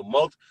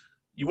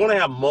 You want to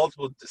have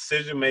multiple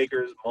decision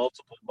makers,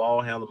 multiple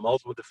ball handlers,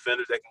 multiple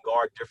defenders that can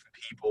guard different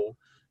people.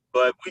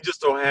 But we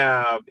just don't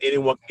have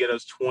anyone can get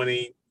us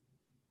 20.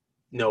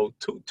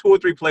 Two or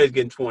three players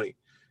getting 20.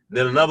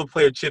 Then another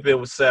player chip in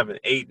with 7,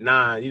 8,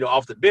 9,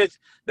 off the bench.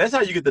 That's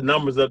how you get the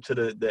numbers up to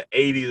the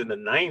 80s and the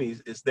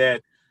 90s, is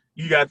that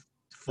you got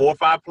 4 or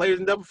 5 players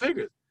in double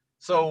figures.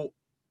 So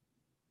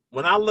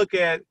when I look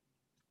at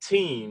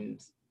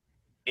teams,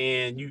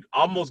 and you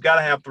almost got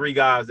to have 3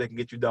 guys that can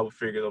get you double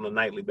figures on a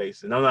nightly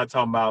basis. And I'm not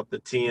talking about the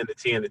 10, the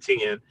 10, the 10.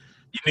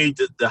 You need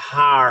to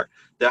hire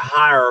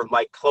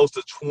like close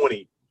to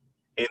 20.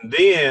 And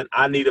then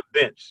I need a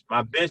bench.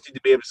 My bench needs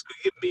to be able to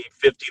give me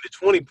 15 to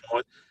 20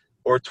 points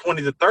or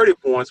 20 to 30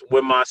 points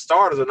when my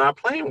starters are not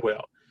playing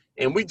well.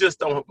 And we just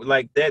don't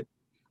like that.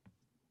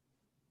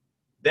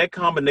 That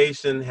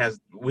combination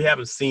we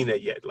haven't seen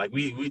that yet. Like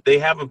they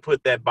haven't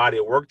put that body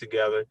of work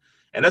together.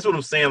 And that's what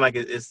I'm saying. Like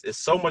it's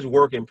so much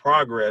work in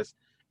progress.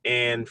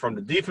 And from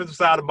the defensive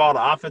side of the ball,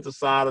 the offensive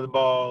side of the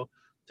ball,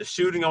 the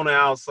shooting on the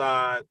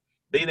outside,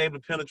 being able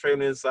to penetrate on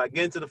the inside,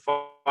 getting to the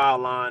foul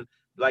line.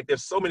 Like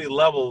there's so many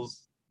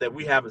levels that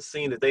we haven't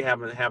seen that they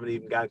haven't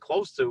even gotten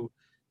close to.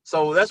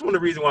 So that's one of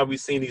the reasons why we've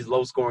seen these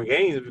low-scoring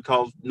games,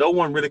 because no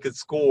one really could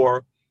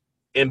score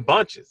in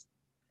bunches.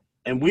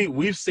 And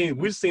we've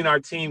seen our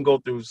team go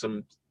through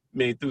some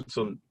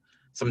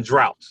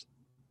droughts.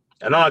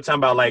 And I'm not talking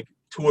about like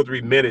 2 or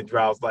 3 minute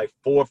droughts, like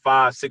 4,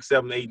 5, 6,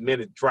 7, 8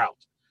 minute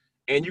droughts.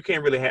 And you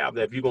can't really have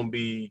that if you're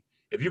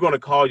going to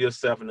call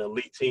yourself an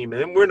elite team.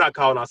 And we're not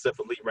calling ourselves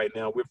elite right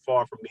now. We're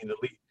far from being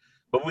elite.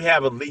 But we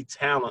have elite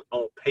talent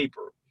on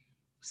paper.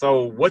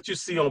 So what you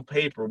see on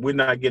paper, we're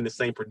not getting the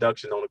same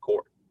production on the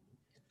court.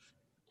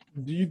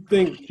 Do you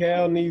think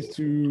Cal needs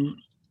to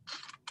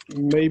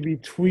maybe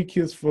tweak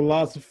his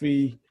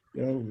philosophy,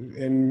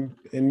 and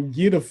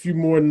get a few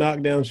more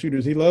knockdown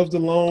shooters? He loves the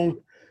long,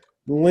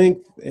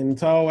 length, and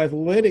tall,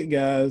 athletic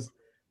guys,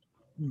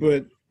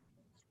 but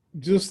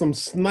just some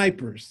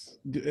snipers.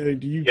 Do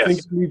you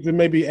think he needs to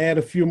maybe add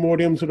a few more of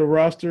them to the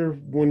roster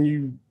when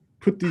you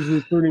put these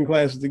recruiting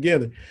classes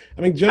together?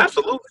 I mean,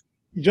 absolutely.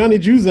 Johnny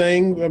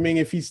Juzang, I mean,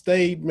 if he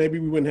stayed, maybe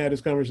we wouldn't have this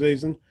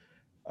conversation.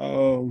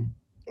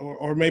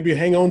 Or maybe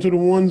hang on to the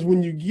ones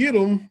when you get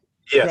them.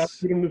 Yes. Try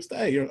to get them to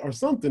stay or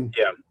something.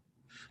 Yeah.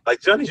 Like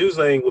Johnny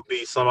Juzang would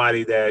be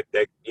somebody that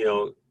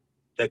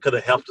could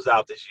have helped us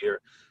out this year.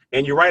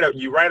 And you're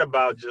right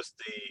about just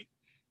the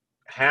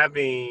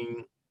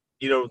having,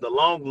 the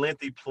long,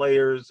 lengthy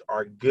players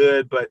are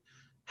good, but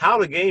how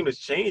the game has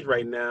changed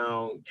right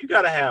now, you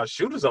got to have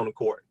shooters on the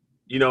court,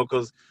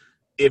 because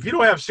if you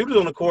don't have shooters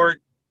on the court,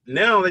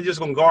 now they're just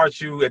going to guard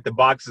you at the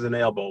boxes and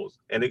elbows,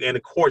 and the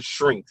court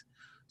shrinks.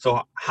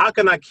 So how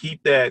can I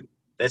keep that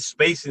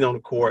spacing on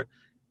the court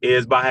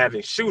is by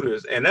having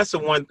shooters. And that's the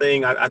one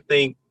thing I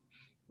think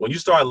when you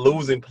start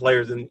losing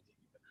players, and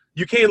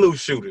you can't lose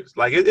shooters.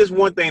 Like it's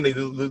one thing to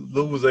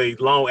lose a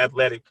long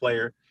athletic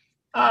player.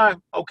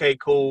 Okay,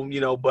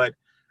 cool, but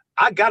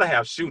I got to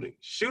have shooting.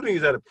 Shooting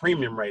is at a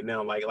premium right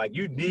now. Like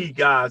you need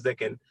guys that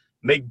can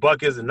make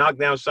buckets and knock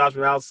down shots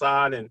from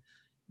outside. And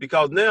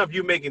because now if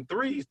you're making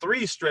threes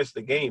stretch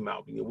the game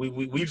out.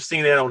 We've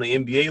seen that on the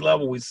NBA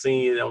level. We've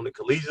seen it on the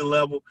collegiate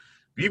level.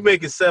 If you're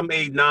making 7,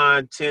 8,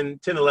 9, 10,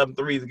 11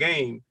 threes a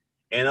game,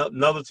 and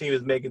another team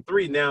is making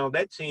 3, now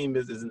that team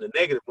is in the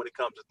negative when it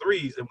comes to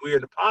threes, and we're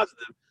in the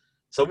positive.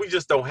 So we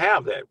just don't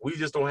have that. We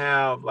just don't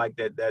have like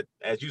that,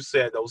 as you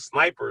said, those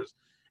snipers.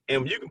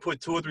 And when you can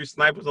put 2 or 3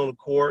 snipers on the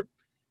court,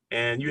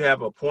 and you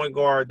have a point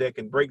guard that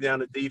can break down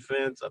the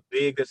defense, a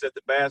big that's at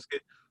the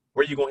basket,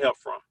 where are you going to help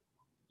from?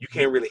 You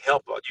can't really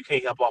help. You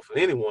can't help off of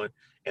anyone,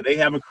 and they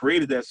haven't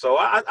created that. So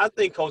I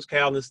think Coach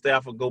Cal and his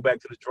staff will go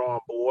back to the drawing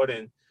board,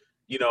 and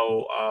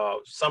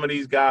some of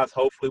these guys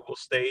hopefully will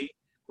stay,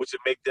 which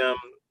would make them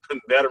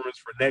veterans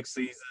for next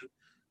season.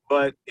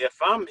 But if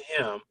I'm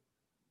him,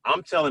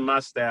 I'm telling my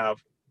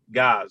staff,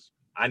 guys,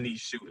 I need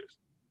shooters,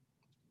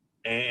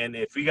 and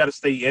if we got to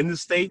stay in the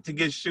state to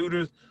get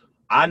shooters,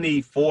 I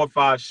need 4 or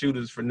 5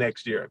 shooters for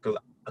next year, because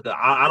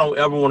I don't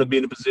ever want to be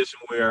in a position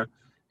where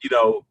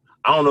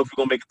I don't know if we're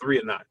going to make a 3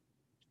 or not.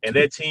 And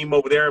that team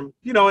over there,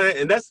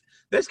 and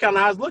that's kind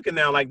of how it's looking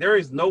now. Like, there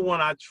is no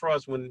one I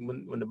trust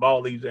when the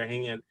ball leaves their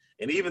hand.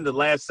 And even the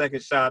last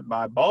second shot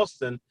by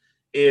Boston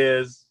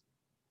is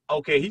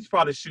okay, he's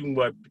probably shooting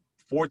what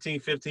 14,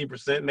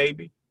 15%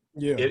 maybe,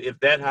 Yeah. if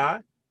that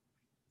high.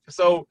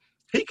 So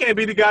he can't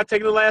be the guy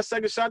taking the last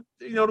second shot,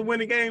 to win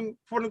the game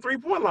for the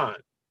 3-point line.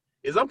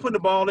 I'm putting the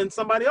ball in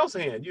somebody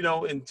else's hand,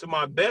 into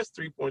my best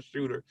 3-point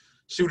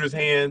shooter's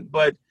hand.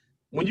 But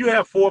when you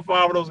have 4 or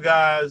 5 of those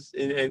guys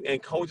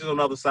and coaches on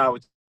the other side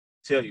would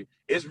tell you,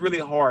 it's really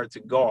hard to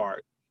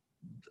guard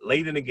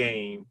late in the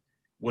game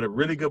with a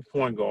really good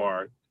point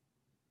guard,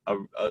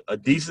 a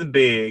decent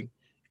big,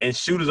 and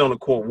shooters on the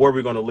court where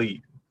we're going to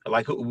leave.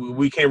 Like,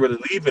 we can't really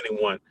leave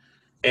anyone.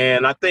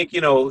 And I think,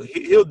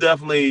 he'll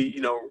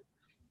definitely,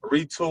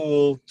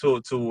 retool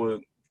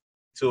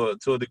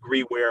to a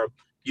degree where,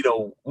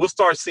 we'll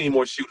start seeing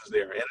more shooters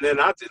there. And then,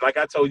 like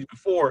I told you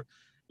before,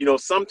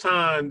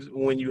 sometimes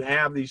when you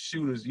have these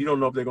shooters, you don't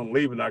know if they're going to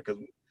leave or not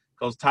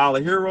because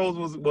Tyler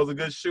Heroes was a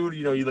good shooter.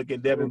 You look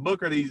at Devin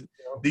Booker, these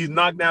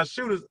knockdown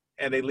shooters,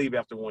 and they leave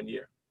after 1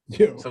 year.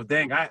 Yeah. So,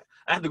 dang, I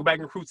have to go back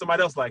and recruit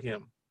somebody else like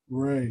him.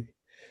 Right.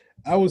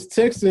 I was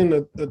texting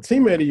a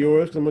teammate of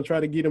yours because I'm going to try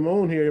to get him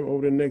on here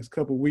over the next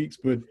couple of weeks.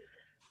 But,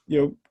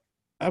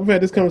 I've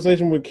had this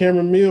conversation with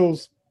Cameron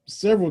Mills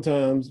several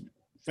times,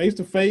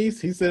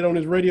 face-to-face. He said on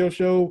his radio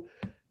show,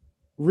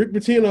 Rick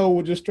Pitino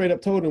would just straight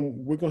up told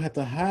him, we're going to have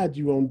to hide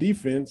you on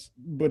defense,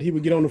 but he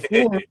would get on the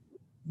floor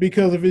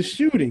because of his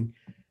shooting.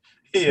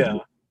 Yeah.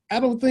 I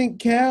don't think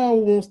Cal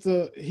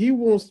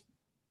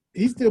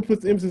he still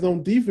puts the emphasis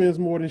on defense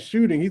more than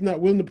shooting. He's not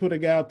willing to put a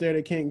guy out there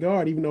that can't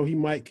guard, even though he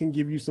can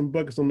give you some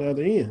buckets on the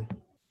other end.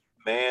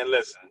 Man,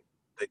 listen,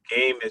 the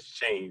game has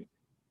changed,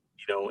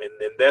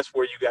 and that's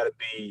where you got to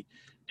be.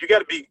 You got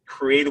to be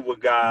creative with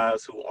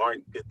guys who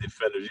aren't good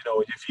defenders.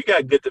 If you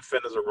got good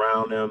defenders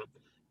around them,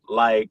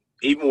 like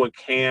even with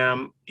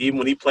Cam, even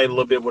when he played a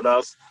little bit with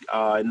us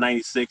in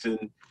 '96,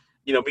 and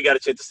we got a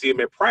chance to see him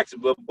at practice,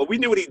 but we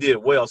knew what he did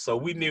well, so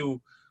we knew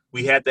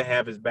we had to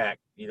have his back.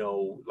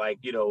 Long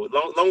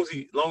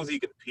as he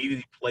competed,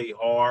 he played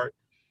hard.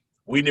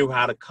 We knew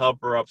how to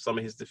cover up some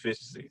of his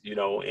deficiencies,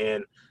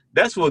 and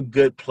that's what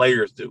good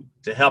players do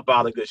to help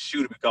out a good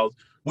shooter because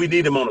we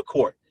need him on the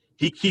court.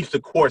 He keeps the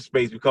court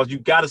space because you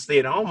got to stay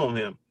at home on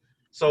him.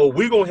 So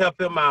we're going to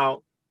help him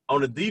out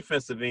on the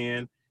defensive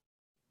end,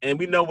 and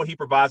we know what he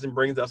provides and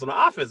brings us on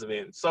the offensive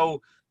end.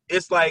 So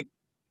it's like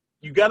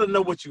you got to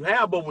know what you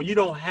have, but when you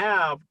don't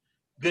have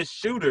good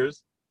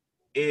shooters,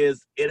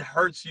 it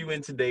hurts you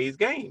in today's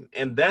game.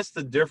 And that's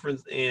the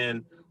difference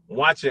in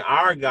watching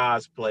our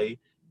guys play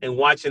and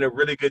watching a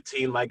really good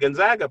team like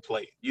Gonzaga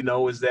play,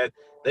 is that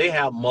they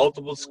have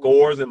multiple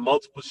scorers and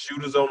multiple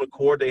shooters on the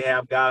court. They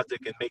have guys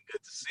that can make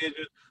good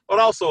decisions, but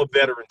also a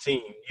veteran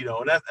team,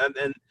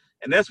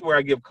 and that's where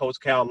I give Coach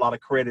Cal a lot of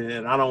credit.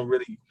 And I don't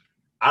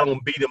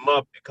beat him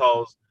up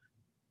because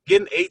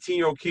getting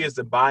 18-year-old kids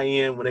to buy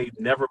in when they've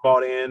never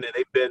bought in and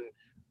they've been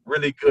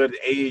really good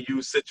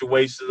AAU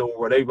situations or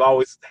where they've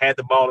always had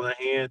the ball in their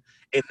hand,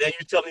 and then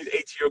you tell these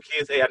 18-year-old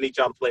kids, hey, I need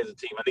y'all to play as a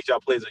team. I need y'all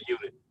to play as a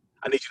unit.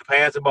 I need you to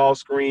pass the ball,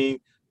 screen,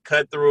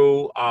 cut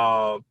through,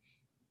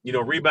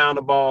 rebound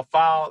the ball,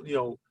 foul,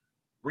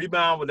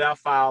 rebound without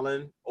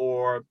fouling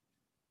or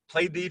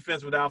play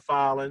defense without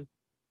fouling,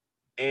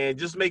 and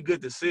just make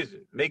good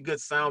decisions, make good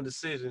sound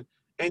decisions,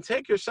 and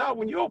take your shot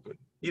when you open.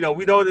 We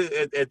know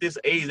that at this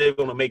age they're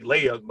going to make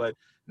layups, but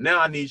now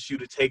I need you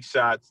to take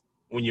shots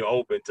when you're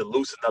open to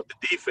loosen up the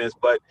defense.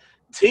 But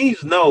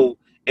teams know,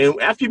 and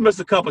after you miss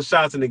a couple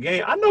shots in the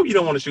game, I know you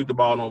don't want to shoot the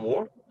ball no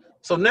more.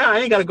 So now I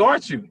ain't got to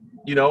guard you,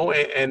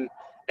 and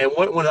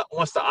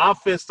once the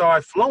offense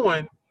starts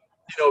flowing,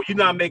 you're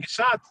not making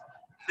shots.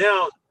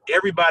 Now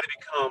everybody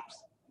becomes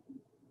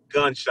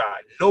gun shy.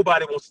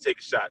 Nobody wants to take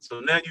a shot. So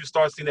now you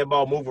start seeing that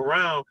ball move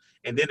around,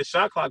 and then the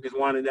shot clock is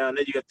winding down.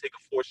 Then you got to take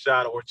a forced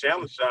shot or a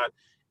challenge shot,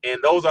 and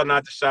those are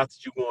not the shots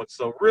that you want.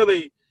 So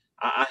really,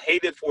 I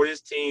hate it for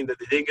this team that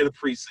they didn't get a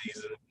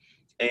preseason,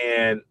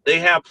 and they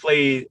have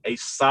played a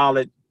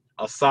solid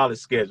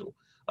schedule,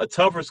 a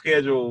tougher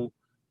schedule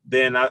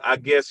than I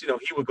guess he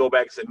would go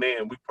back and say,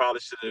 man, we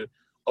probably should have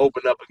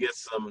opened up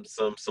against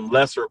some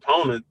lesser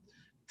opponents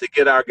to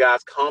get our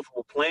guys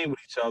comfortable playing with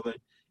each other,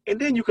 and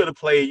then you could have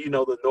played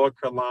the North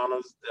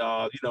Carolinas,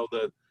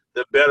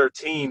 the better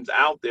teams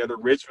out there, the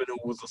Richmond,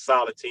 who was a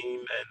solid team,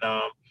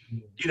 and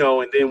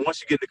and then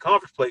once you get into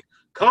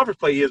conference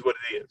play is what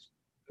it is.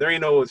 There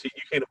ain't you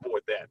can't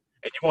avoid that.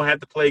 And you're going to have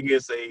to play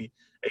against a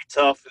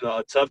tough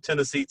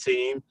Tennessee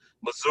team.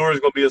 Missouri's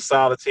going to be a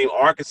solid team.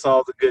 Arkansas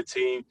is a good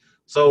team.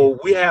 So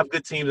we have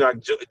good teams. Like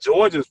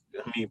Georgia's,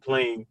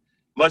 playing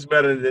much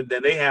better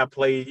than they have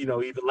played,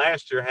 even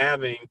last year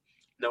having,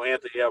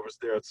 Anthony Edwards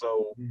there.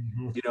 So,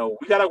 we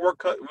got to work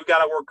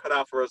cut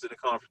out for us in the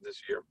conference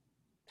this year.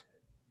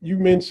 You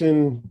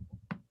mentioned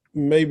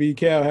maybe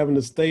Cal having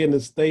to stay in the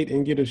state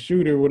and get a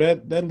shooter. Well,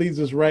 that leads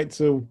us right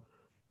to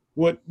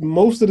what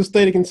most of the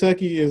state of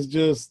Kentucky is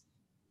just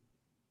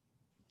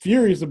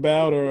furious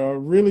about or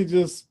really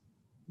just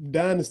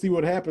dying to see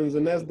what happens,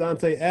 and that's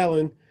Dante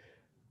Allen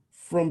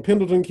from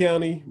Pendleton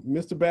County,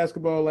 Mr.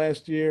 Basketball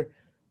last year,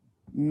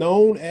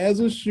 known as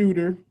a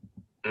shooter,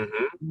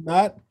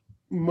 not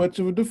much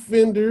of a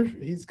defender.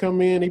 He's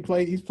come in.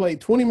 He's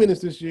played 20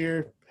 minutes this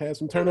year. Had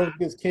some turnovers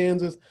against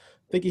Kansas.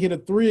 I think he hit a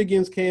 3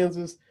 against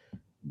Kansas.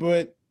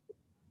 But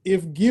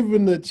if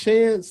given the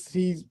chance,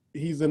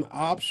 he's an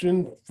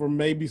option for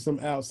maybe some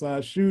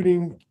outside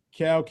shooting.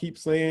 Cal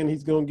keeps saying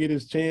he's going to get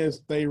his chance.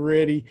 Stay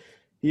ready.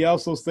 He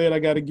also said, I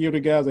got to give the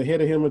guys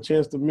ahead of him a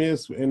chance to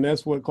miss, and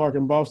that's what Clark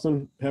and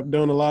Boston have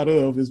done a lot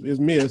of is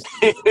miss.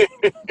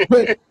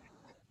 But,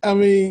 I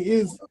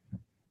mean,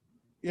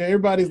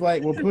 everybody's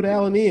like, well, put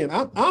Allen in.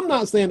 I'm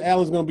not saying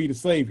Allen's going to be the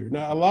savior.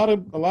 Now, a lot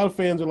of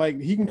fans are like,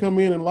 he can come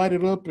in and light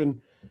it up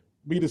and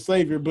be the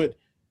savior, but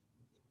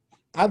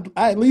I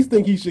at least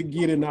think he should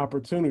get an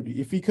opportunity.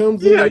 If he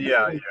comes in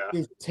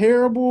it's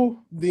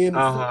terrible, then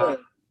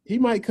he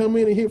might come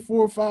in and hit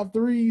 4 or 5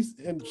 threes,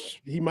 and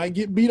he might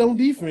get beat on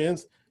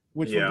defense,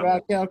 which will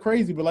drive Cal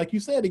crazy. But like you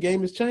said, the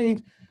game has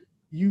changed.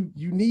 You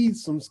need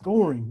some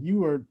scoring.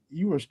 You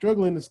are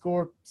struggling to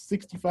score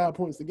 65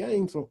 points a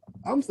game. So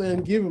I'm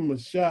saying give him a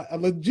shot, a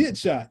legit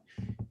shot.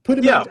 Put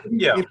him out.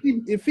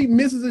 If he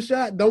misses a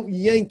shot, don't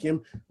yank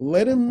him.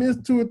 Let him miss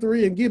 2 or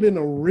 3 and get in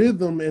a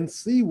rhythm and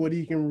see what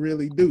he can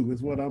really do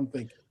is what I'm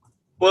thinking.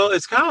 Well,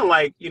 it's kind of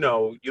like, you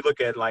look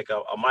at like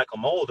a Michael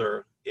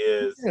Mulder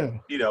is,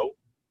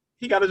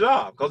 he got a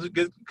job because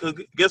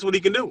guess what he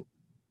can do?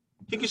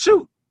 He can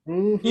shoot.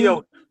 Mm-hmm.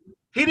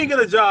 He didn't get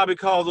a job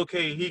because,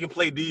 he can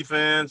play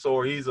defense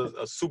or he's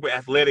a super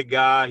athletic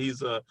guy.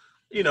 He's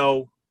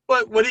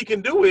but what he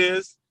can do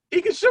is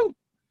he can shoot.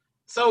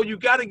 So you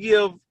got to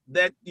give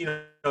that, you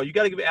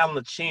got to give Allen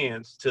a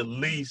chance to at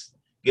least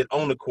get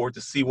on the court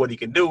to see what he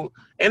can do.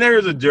 And there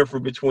is a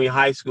difference between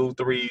high school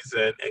threes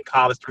and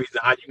college threes and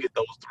how you get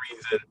those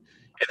threes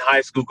in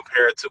high school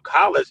compared to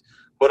college.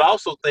 But I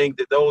also think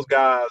that those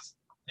guys,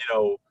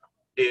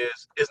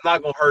 it's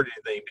not going to hurt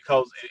anything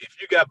because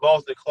if you got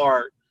Boston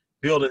Clark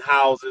building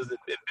houses and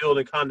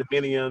building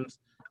condominiums,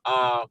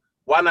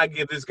 why not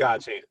give this guy a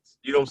chance?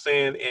 You know what I'm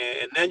saying?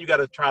 And then you got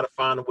to try to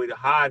find a way to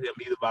hide him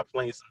either by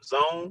playing some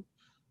zone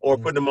or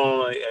putting him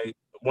on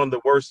one of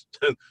the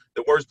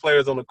worst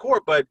players on the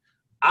court. But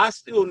I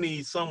still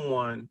need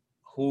someone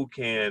who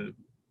can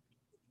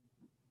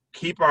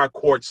keep our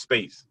court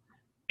space.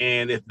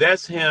 And if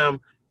that's him,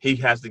 he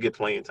has to get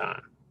playing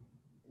time.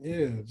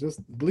 Yeah, just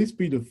at least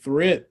be the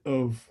threat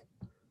of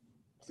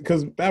 –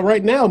 because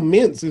right now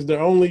Mintz is the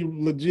only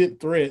legit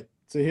threat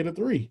to hit a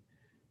 3.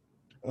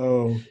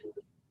 And,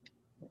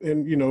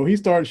 he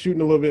started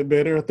shooting a little bit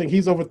better. I think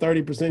he's over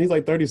 30%. He's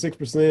like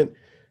 36%.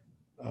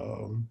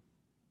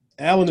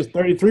 Allen is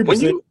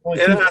 33%.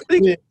 I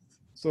think –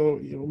 so,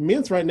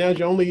 Mintz right now is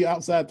your only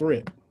outside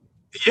threat.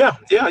 Yeah,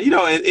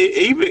 and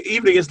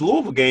even against the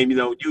Louisville game,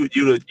 you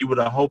would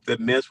have hoped that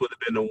Mintz would have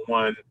been the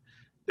one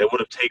that would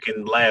have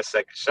taken the last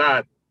second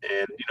shot,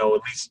 and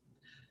at least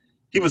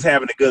he was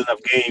having a good enough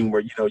game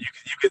where you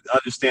could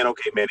understand.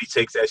 Okay, man, he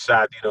takes that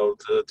shot, to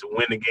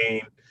win the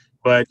game,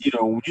 but you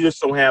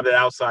just don't have that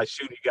outside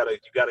shooting. You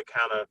gotta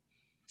kind of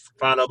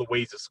find other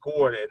ways to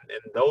score, and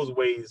those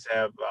ways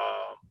have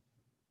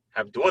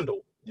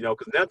dwindled.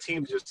 Because now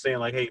teams just saying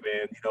like, hey,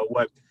 man, you know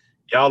what?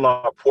 Y'all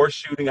are a poor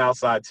shooting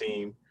outside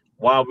team.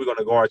 Why are we going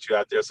to guard you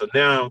out there? So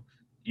now,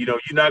 you're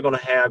not going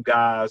to have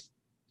guys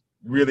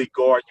really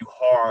guard you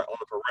hard on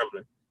the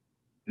perimeter.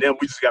 Now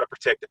we just got to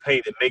protect the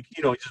paint and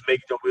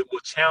we'll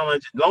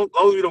challenge. As long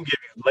as we don't give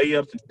you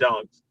layups and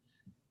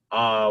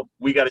dunks,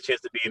 we got a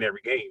chance to be in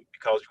every game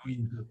because we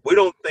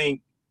don't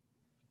think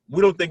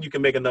you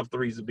can make enough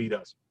threes to beat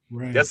us.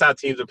 Right. That's how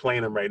teams are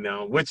playing them right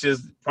now, which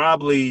is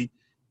probably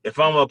 – if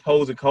I'm an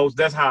opposing coach,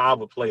 that's how I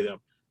would play them.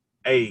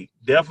 Hey,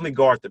 definitely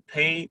guard the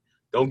paint.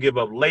 Don't give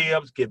up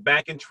layups. Get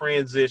back in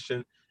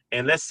transition,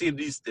 and let's see if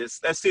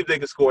they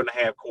can score in the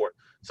half court.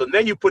 So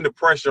then you're putting the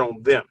pressure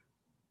on them.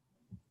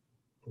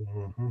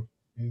 Mm-hmm.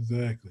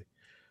 Exactly.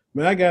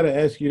 Man, I got to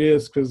ask you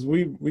this because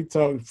we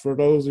talked, for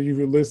those of you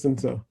who listened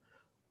to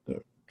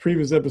the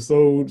previous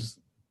episodes,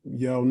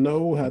 y'all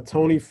know how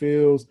Tony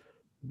feels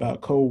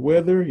about cold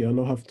weather. Y'all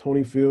know how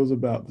Tony feels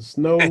about the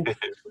snow.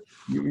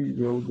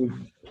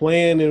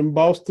 Playing in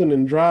Boston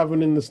and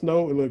driving in the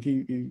snow. Look,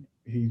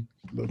 he's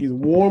a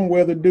warm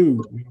weather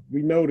dude.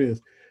 We know this.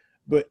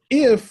 But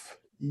if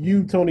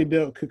you, Tony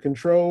Delk, could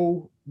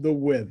control the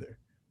weather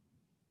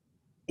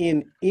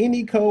in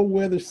any cold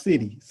weather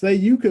city, say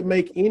you could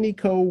make any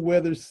cold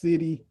weather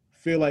city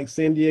feel like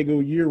San Diego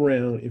year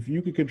round, if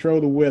you could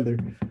control the weather,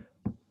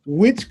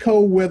 which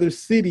cold weather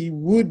city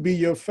would be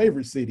your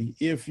favorite city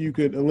if you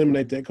could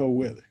eliminate that cold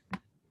weather?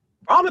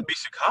 Probably be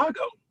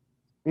Chicago.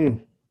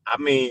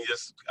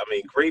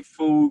 Great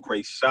food,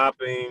 great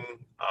shopping,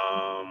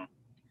 a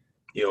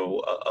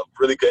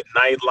really good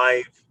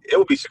nightlife. It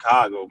would be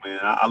Chicago, man.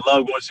 I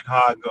love going to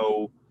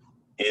Chicago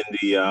in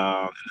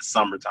the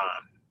summertime.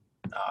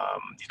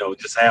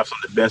 Just have some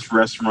of the best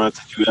restaurants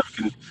that you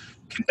ever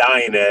can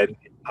dine at.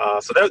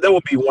 So that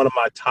would be one of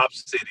my top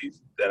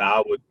cities that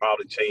I would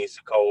probably change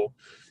to cold.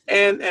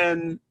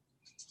 And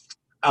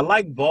I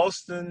like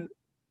Boston,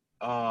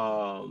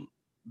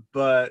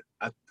 but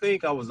I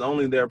think I was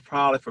only there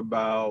probably for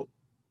about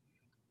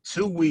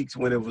 2 weeks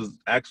when it was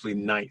actually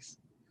nice.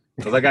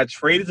 because I got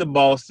traded to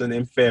Boston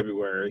in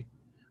February.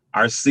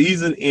 Our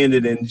season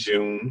ended in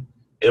June.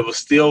 It was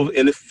still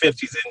in the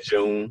 50s in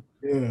June.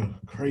 Yeah,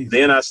 crazy.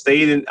 Then I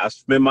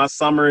spent my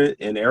summer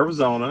in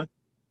Arizona,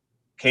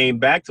 came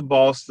back to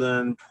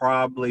Boston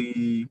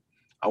probably,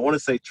 I want to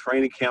say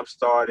training camp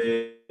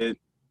started,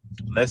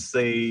 let's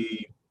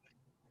say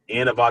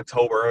end of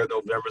October, early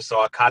November.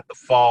 So I caught the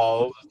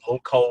fall, it was a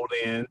little cold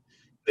in.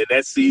 Then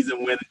that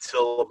season went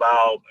until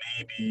about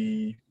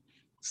maybe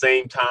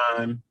same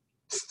time,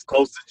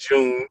 close to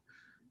June.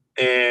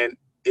 And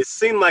it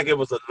seemed like it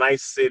was a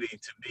nice city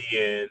to be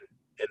in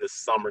the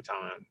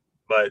summertime.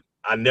 But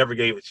I never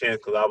gave it a chance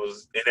because I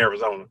was in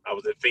Arizona. I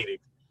was in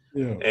Phoenix.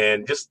 Yeah.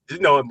 And just,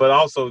 but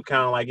also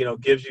kind of like,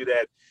 gives you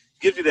that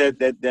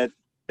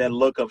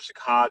look of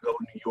Chicago,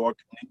 New York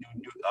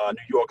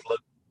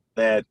look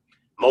that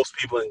most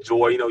people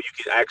enjoy. You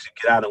can actually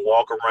get out and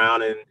walk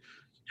around, and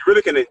you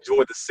really can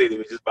enjoy the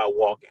city just by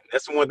walking.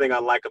 That's the one thing I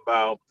like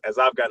about, as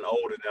I've gotten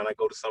older and I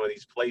go to some of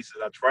these places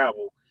I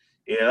travel.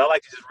 Yeah, I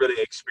like to just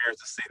really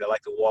experience the city. I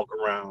like to walk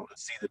around and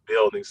see the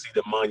buildings, see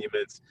the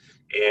monuments,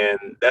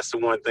 and that's the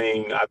one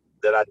thing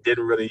that I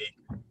didn't really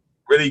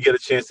get a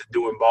chance to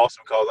do in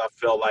Boston, because I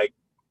felt like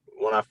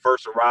when I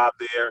first arrived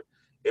there,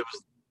 it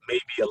was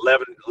maybe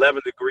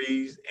 11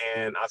 degrees,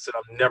 and I said,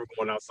 I'm never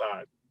going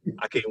outside.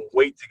 I can't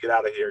wait to get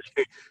out of here.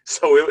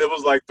 So it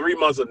was like 3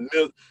 months of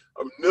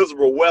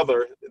miserable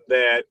weather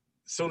that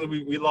as soon as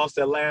we lost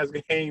that last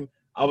game,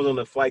 I was on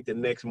the flight the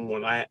next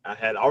morning. I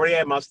had already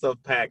had my stuff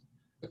packed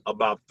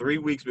about 3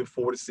 weeks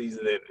before the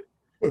season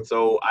ended.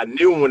 So I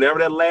knew whenever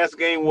that last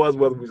game was,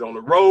 whether we was on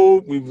the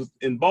road, we was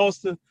in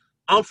Boston,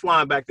 I'm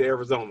flying back to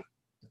Arizona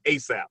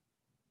ASAP.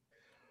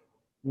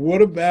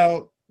 What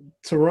about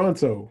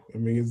Toronto? I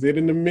mean, is it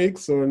in the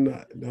mix or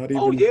not even?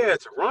 Oh yeah,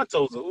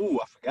 Toronto's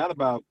I forgot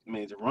about,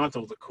 man,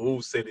 Toronto's a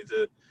cool city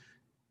to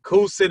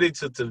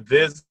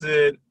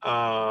visit.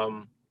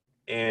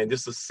 And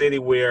just a city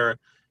where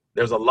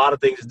there's a lot of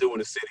things to do in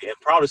the city, and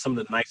probably some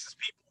of the nicest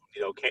people.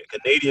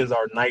 Canadians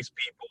are nice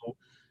people.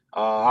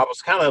 I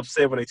was kind of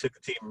upset when they took the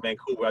team in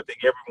Vancouver. I think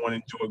everyone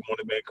enjoyed going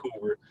to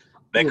Vancouver.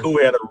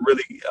 Vancouver had a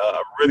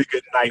really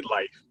good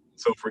nightlife.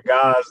 So for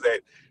guys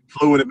that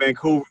flew into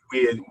Vancouver,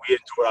 we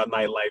enjoyed our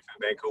nightlife in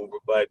Vancouver.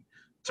 But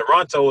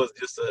Toronto is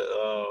just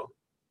a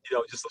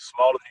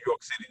smaller New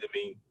York City to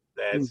me.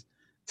 That's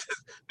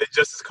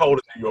just as cold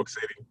as New York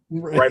City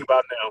right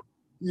about now.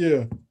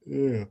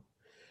 Yeah.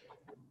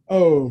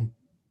 Oh,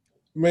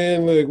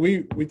 man, look,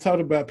 we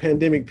talked about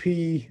Pandemic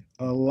P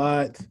a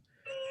lot.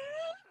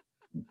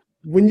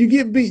 When you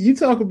get beat, you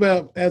talk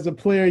about, as a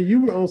player,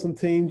 you were on some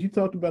teams. You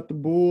talked about the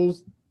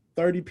Bulls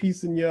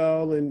 30-piecing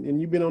y'all, and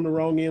you've been on the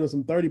wrong end of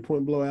some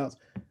 30-point blowouts.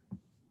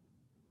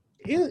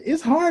 Isn't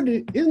it hard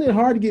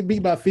to get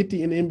beat by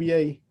 50 in the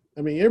NBA?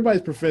 I mean,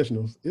 everybody's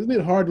professionals. Isn't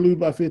it hard to lose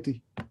by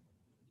 50?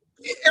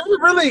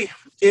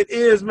 It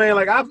is, man.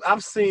 Like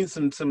I've seen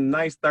some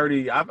nice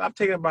 30. I've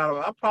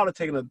probably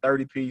taken a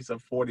 30-piece or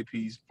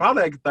 40-piece,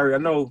 probably like 30. I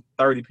know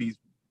 30-piece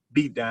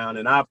beat down,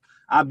 and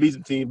I beat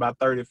some teams by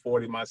 30,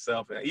 40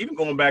 myself. And even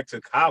going back to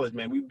college,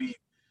 man, we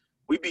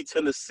beat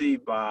Tennessee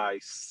by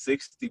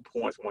 60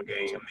 points one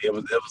game. I mean, it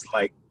was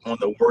like one of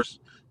the worst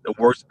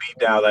beat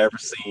downs I ever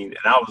seen. And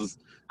I was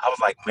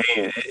like,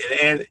 man,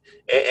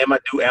 and my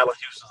dude Allen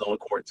Houston's on the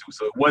court too.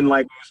 So it wasn't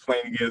like we was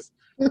playing against,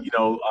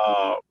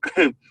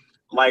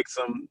 like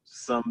some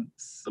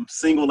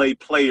single A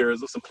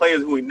players or some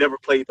players who had never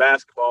played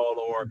basketball,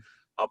 or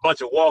a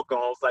bunch of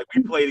walk-ons. Like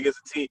we played against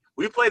a team.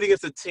 We played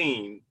against a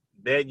team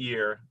that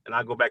year, and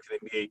I go back to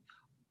the NBA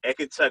at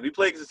Kentucky. We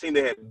played against a team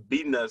that had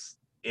beaten us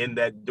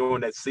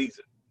during that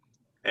season,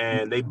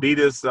 and they beat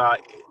us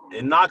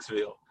in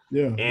Knoxville.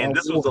 Yeah. And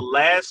this was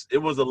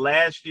the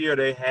last year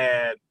they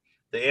had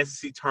the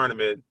SEC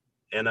tournament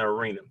in the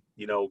arena.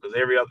 Because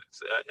every other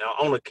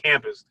on the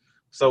campus.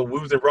 So we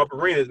was in Rupp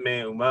Arenas,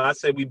 man. When I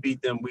say we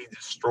beat them, we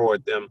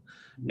destroyed them.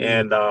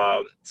 And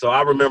so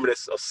I remember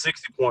this, a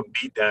 60-point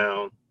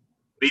beatdown,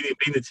 beating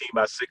the team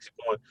by 60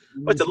 points.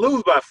 But to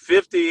lose by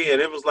 50, and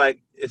it was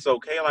like, it's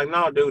okay. Like,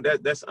 no, dude,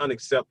 that's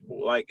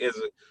unacceptable. Like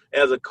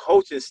as a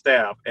coaching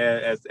staff,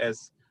 as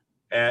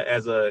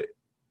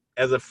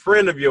a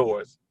friend of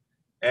yours,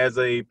 as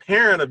a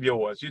parent of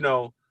yours,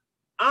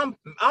 I'm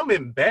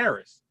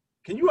embarrassed.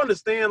 Can you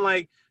understand?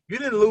 Like, you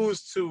didn't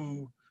lose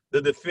to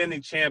the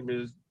defending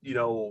champions,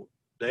 the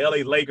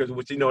LA Lakers,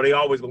 which, they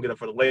always going to get up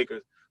for the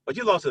Lakers. But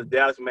you lost to the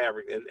Dallas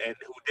Mavericks, and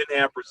who didn't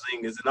have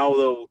Porzingis. And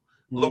although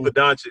Luka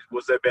Doncic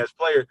was their best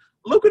player,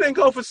 Luka didn't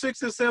go for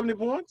 60 or 70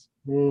 points.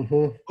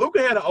 Mm-hmm.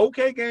 Luka had an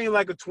okay game,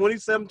 like a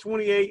 27,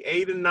 28,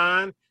 8 and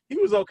 9. He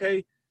was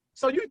okay.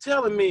 So you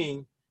telling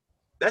me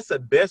that's the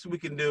best we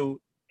can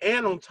do,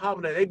 and on top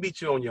of that, they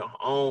beat you on your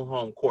own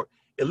home court.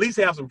 At least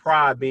have some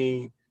pride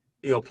being,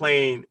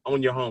 playing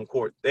on your home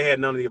court. They had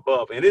none of the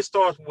above. And it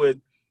starts with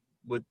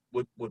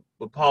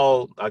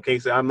Paul. I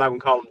can't say, I'm not going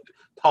to call him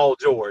Paul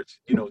George,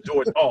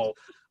 George Paul.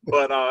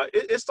 But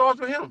it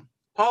starts with him,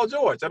 Paul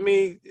George. I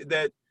mean,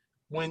 that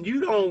when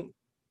you don't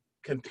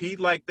compete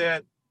like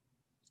that,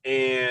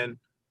 and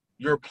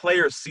your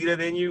players see that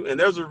in you, and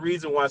there's a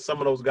reason why some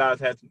of those guys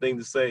had some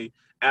things to say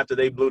after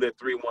they blew that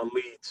 3-1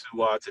 lead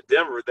to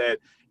Denver.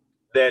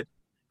 That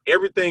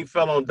everything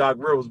fell on Doc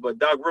Rivers, but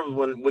Doc Rivers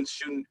wasn't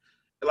shooting.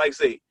 Like I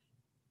say,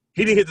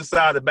 he didn't hit the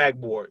side of the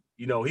backboard.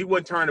 You know, he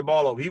wasn't turning the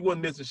ball over. He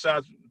wasn't missing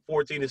shots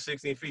 14 to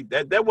 16 feet.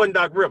 That wasn't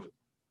Doc Rivers.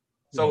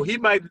 So he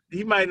might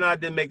not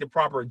didn't make the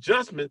proper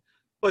adjustment,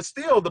 but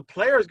still the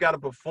players got to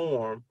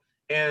perform.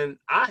 And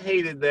I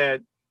hated that.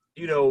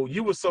 You know,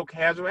 you were so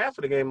casual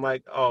after the game,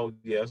 like, oh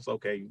yes,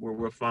 okay,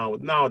 we're fine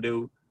with. No,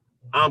 dude,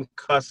 I'm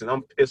cussing.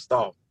 I'm pissed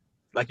off.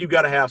 Like, you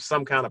got to have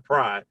some kind of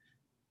pride.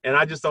 And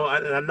I just don't.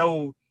 I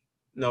know,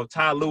 you know,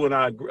 Ty Lue and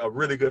I are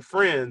really good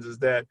friends. Is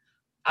that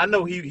I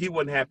know he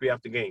wasn't happy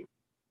after the game.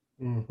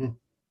 Mm-hmm.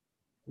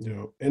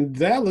 Yeah, and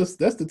Dallas,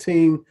 that's the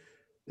team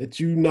that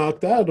you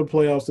knocked out of the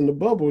playoffs in the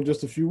bubble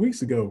just a few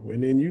weeks ago,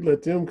 and then you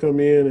let them come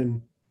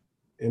in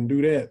and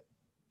do that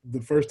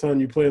the first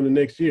time you play them the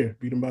next year,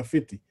 beat them by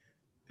 50.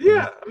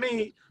 Yeah, I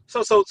mean,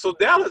 so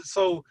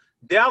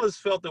Dallas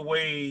felt the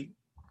way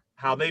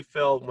how they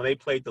felt when they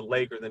played the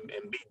Lakers and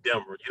beat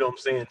Denver. You know what I'm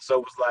saying? So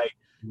it was like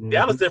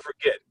Dallas didn't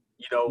forget,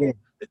 you know,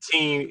 the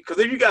team. Because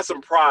if you got some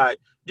pride,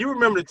 you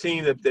remember the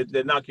team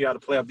that knocked you out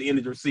of the playoff at the end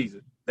of your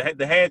season. They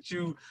got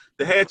you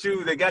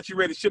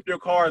ready to ship your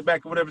cars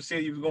back to whatever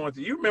city you was going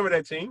to. You remember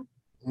that team?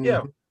 Mm-hmm.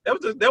 Yeah,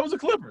 that was the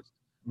Clippers.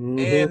 Mm-hmm.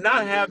 And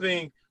not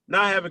having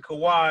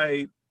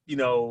Kawhi, you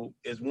know,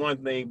 is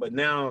one thing. But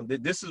now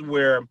this is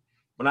where.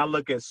 When I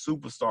look at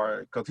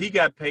superstar, because he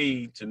got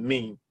paid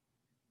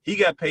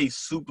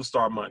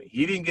superstar money.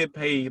 He didn't get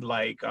paid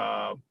like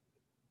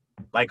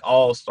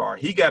all-star.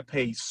 He got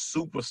paid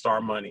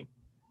superstar money.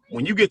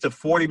 When you get to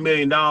 $40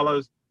 million,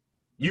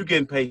 you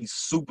getting paid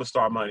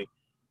superstar money.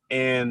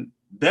 And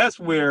that's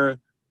where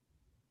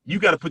you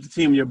got to put the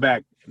team in your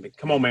back.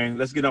 Come on, man,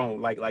 let's get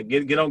on. Like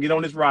get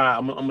on this ride.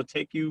 I'm gonna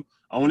take you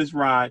on this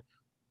ride.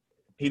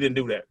 He didn't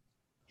do that.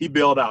 He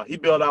bailed out. He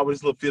bailed out with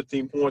his little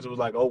 15 points. It was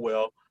like, oh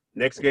well.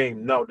 Next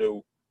game, no,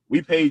 dude.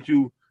 We paid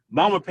you.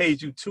 Mama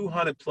paid you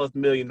 $200+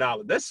 million.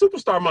 That's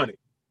superstar money.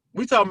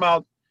 We talking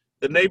about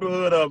the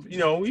neighborhood of, you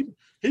know,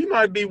 he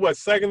might be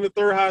second or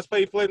third highest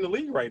paid player in the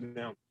league right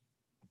now.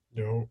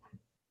 No.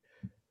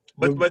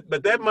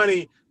 But that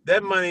money,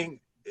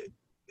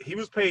 he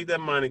was paid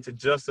that money to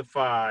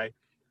justify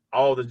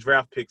all the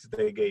draft picks that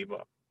they gave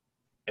up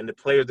and the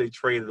players they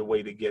traded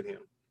away to get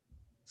him.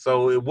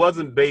 So it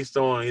wasn't based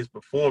on his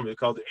performance,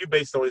 because if you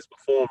based on his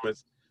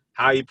performance,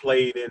 how he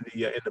played in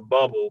the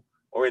bubble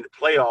or in the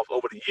playoff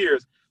over the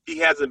years, he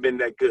hasn't been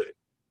that good.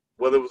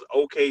 Whether it was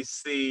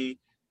OKC,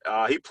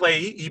 he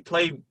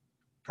played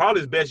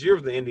probably his best year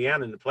was in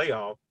Indiana in the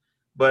playoff.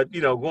 But, you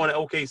know, going to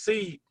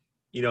OKC,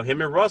 you know,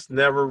 him and Russ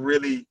never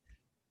really,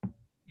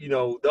 you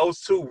know,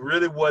 those two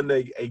really wasn't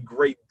a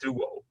great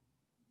duo.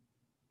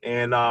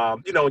 And,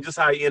 you know, just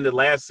how he ended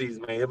last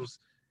season, man, it was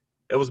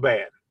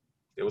bad.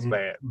 It was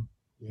bad.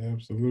 Yeah,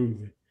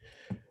 absolutely.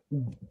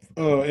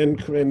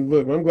 And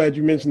look, I'm glad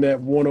you mentioned that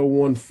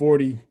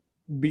 101-40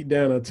 beat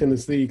down of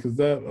Tennessee, because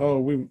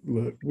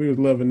we was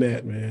loving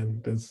that,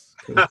 man. That's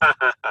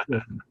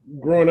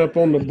growing up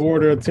on the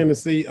border of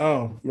Tennessee.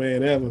 Oh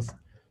man, that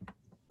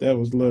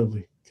was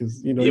lovely,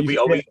 because you know we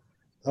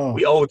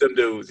owed them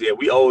dudes. Yeah,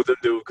 we owed them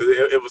dudes, because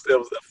it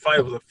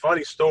was a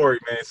funny story,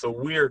 man. So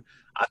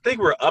I think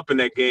we're up in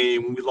that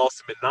game when we lost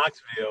them in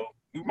Knoxville.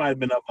 We might have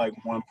been up like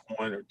 1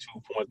 point or 2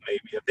 points,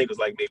 maybe. I think it was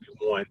like maybe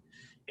one.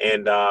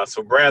 And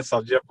so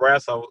Jeff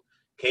Bradshaw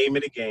came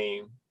in the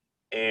game.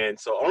 And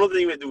so only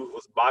thing we do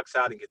was box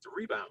out and get the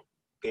rebound.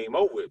 Game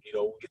over with. You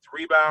know, we get the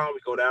rebound, we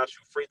go down,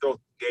 shoot free throws,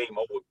 game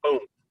over with, boom,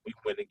 we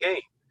win the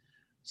game.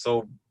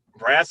 So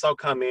Bradshaw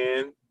come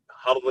in,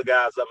 huddle the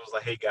guys up, and was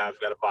like, hey guys,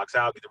 we got to box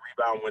out, get the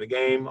rebound, win the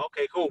game.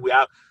 Okay, cool. We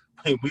out.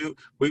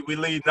 We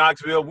lead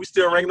Knoxville. We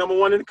still rank number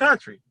 1 in the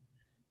country.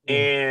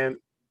 And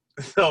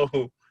so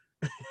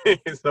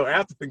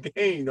after the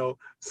game, you know,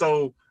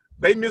 so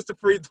they missed the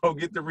free throw,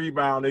 get the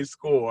rebound, they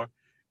score.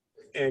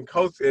 And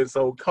coach is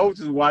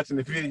watching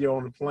the video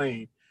on the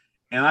plane,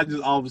 and I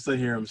just all of a sudden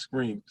hear him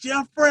scream,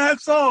 Jeff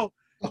Bradshaw!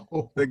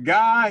 Oh. The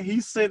guy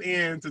he sent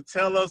in to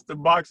tell us to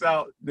box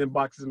out, then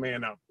box his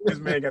man out. His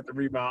man got the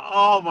rebound.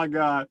 Oh my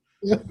God.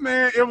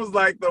 Man, it was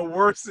like the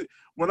worst.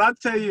 When I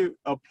tell you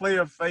a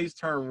player face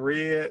turned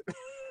red,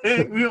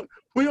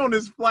 we on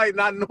this flight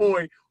not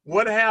knowing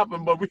what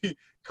happened, but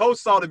coach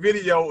saw the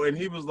video and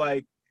he was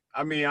like,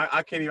 I mean,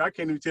 I can't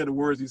even tell the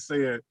words he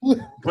said,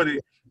 but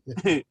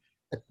he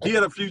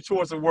had a few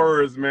choice of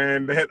words,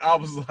 man, that I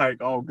was like,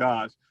 oh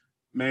gosh,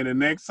 man, the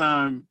next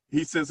time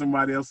he sent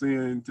somebody else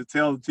in to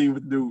tell the team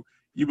what to do,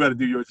 you better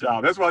do your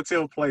job. That's why I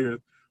tell players,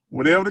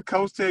 whatever the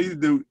coach tells you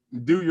to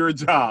do your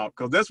job,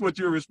 because that's what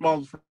you're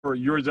responsible for,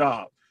 your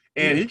job.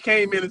 And he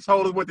came in and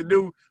told us what to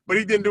do, but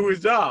he didn't do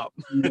his job.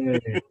 Yeah.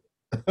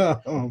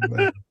 Oh,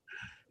 man.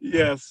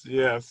 Yes.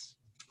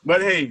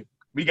 But hey,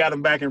 we got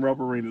him back in Rupp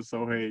Arena,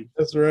 so hey,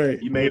 that's right.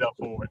 He made up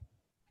for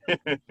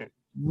it.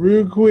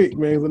 Real quick,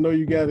 man, 'cause I know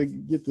you got to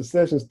get the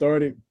session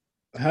started.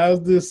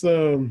 How's this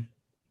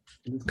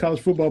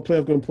college football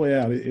playoff going to play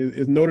out?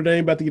 Is Notre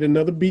Dame about to get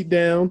another beat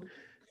down?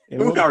 And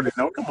We already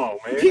know. Come on,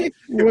 man.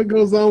 what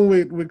goes on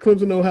with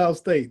Clemson, Ohio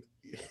State?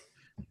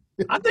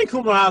 I think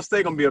Clemson Ohio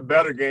State gonna be a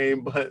better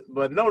game,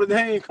 but Notre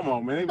Dame, come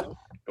on, man.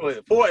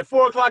 4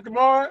 o'clock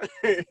tomorrow.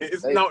 Actually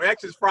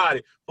it's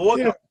Friday.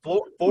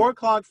 4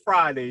 o'clock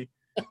Friday.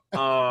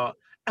 Hope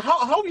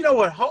you know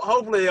what?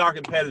 Hopefully they are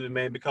competitive,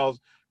 man, because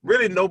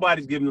really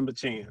nobody's giving them a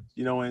chance,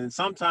 And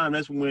sometimes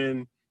that's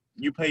when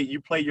you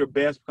play your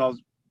best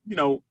because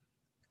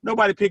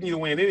nobody picking you to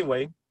win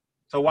anyway.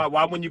 So why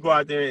wouldn't you go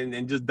out there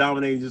and just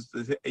dominate?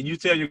 You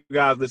tell your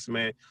guys, listen,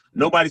 man,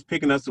 nobody's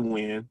picking us to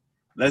win.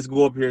 Let's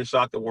go up here and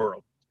shock the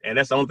world. And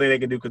that's the only thing they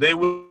can do because they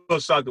will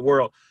shock the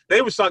world.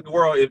 They will shock the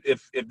world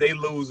if they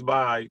lose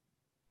by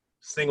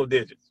single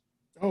digits.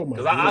 Oh, my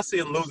God. Because I see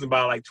them losing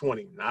by like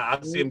 20. I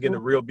see them getting a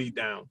real beat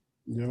down.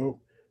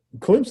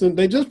 Clemson,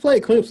 they just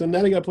played Clemson.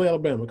 Now they got to play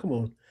Alabama. Come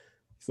on.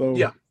 So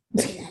Yeah.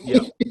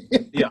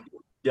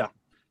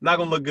 Not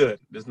going to look good.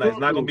 It's not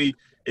going to be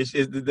 –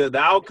 the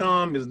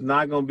outcome is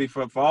not going to be –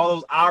 for all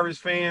those Irish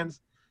fans,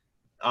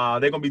 they're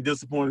going to be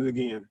disappointed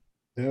again.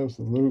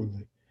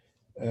 Absolutely.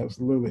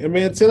 And,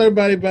 man, tell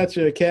everybody about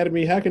your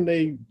academy. How can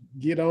they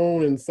get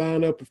on and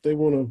sign up if they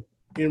want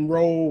to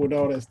enroll with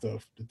all that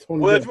stuff? If you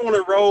want to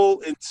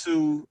enroll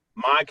into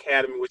my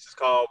academy, which is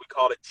we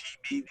call it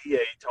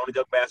TBDA, Tony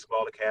Delk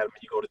Basketball Academy,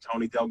 you go to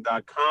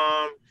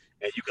TonyDelk.com,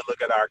 and you can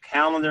look at our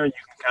calendar, and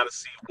you can kind of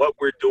see what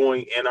we're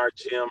doing in our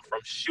gym from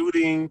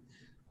shooting,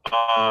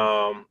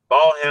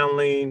 ball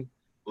handling,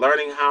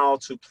 learning how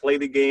to play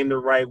the game the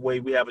right way.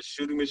 We have a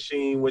shooting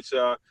machine, which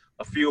a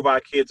few of our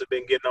kids have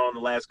been getting on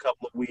the last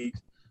couple of weeks.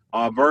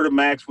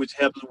 Vertimax, which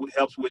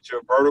helps with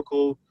your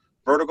vertical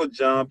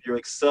jump, your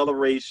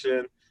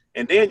acceleration,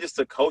 and then just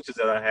the coaches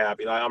that I have.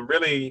 I'm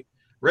really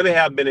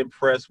have been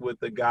impressed with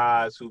the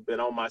guys who've been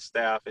on my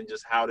staff and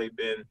just how they've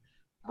been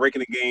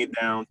breaking the game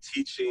down,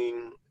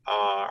 teaching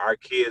our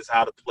kids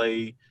how to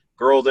play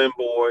girls and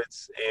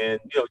boys, and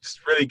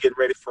just really getting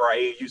ready for our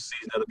AAU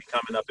season that'll be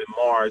coming up in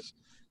March,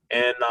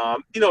 and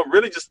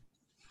really just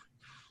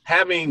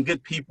having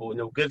good people,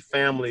 good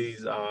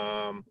families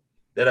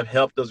that have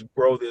helped us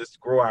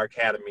grow our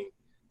academy.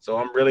 So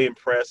I'm really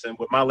impressed, and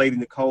with my lady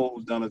Nicole,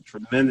 who's done a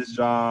tremendous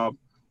job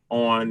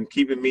on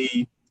keeping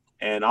me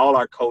and all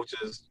our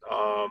coaches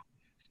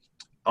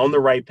on the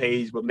right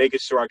page, but making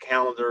sure our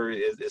calendar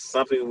is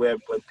something where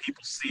when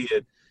people see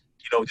it,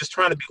 just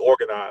trying to be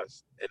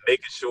organized and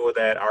making sure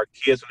that our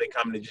kids, when they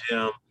come to the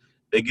gym,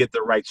 they get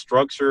the right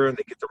structure and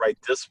they get the right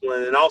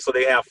discipline, and also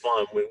they have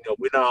fun.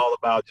 We're not all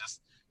about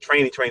just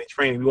training.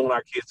 We want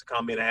our kids to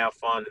come in and have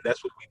fun, and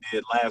that's what we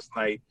did last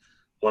night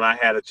when I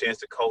had a chance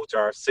to coach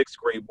our 6th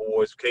grade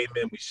boys. We came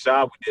in, we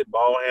shot, we did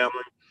ball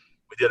handling,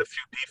 we did a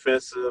few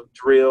defensive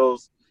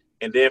drills,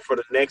 and then for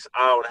the next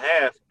hour and a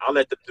half, I'll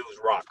let the dudes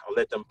rock. I'll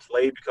let them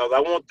play because I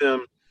want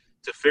them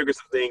to figure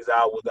some things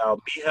out without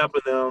me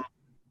helping them.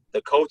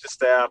 The coaching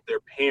staff,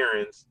 their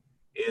parents,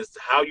 is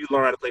how you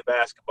learn how to play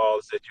basketball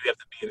is that you have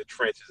to be in the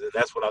trenches, and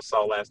that's what I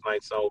saw last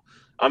night. So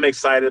I'm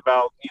excited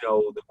about,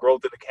 the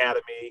growth of the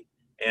academy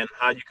and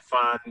how you can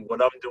find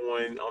what I'm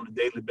doing on a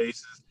daily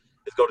basis.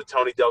 Is go to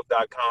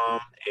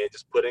TonyDelk.com and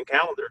just put in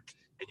calendar,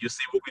 and you'll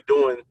see what we're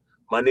doing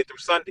Monday through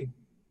Sunday.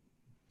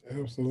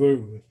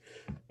 Absolutely.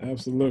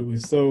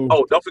 So,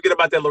 don't forget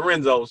about that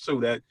Lorenzo's too.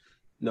 That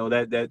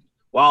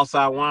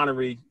Wildside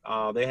Winery.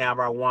 They have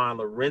our wine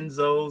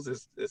Lorenzo's.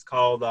 It's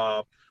called.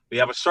 We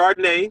have a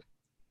Chardonnay,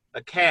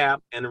 a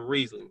Cab, and a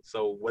Riesling.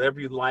 So whatever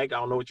you like. I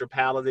don't know what your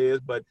palate is,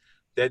 but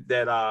that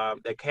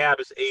Cab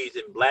is aged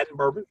in black and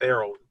bourbon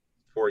barrel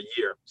for a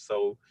year.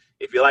 So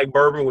if you like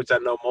bourbon, which I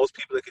know most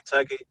people in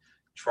Kentucky,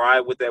 try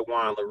it with that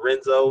wine,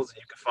 Lorenzo's.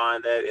 You can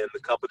find that in a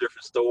couple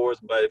different stores,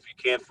 but if you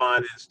can't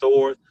find it in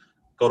stores,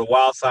 go to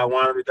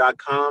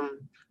wildsidewinery.com,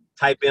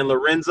 type in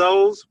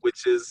Lorenzo's,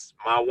 which is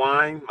my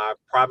wine, my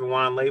private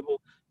wine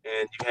label,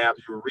 and you have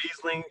your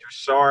Riesling, your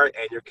Chard,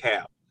 and your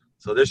Cab.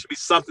 So there should be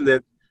something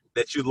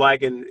that you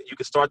like, and you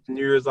can start the New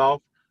Year's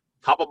off,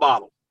 pop a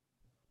bottle.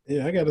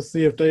 Yeah, I got to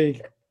see if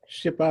they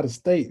ship out of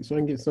state so I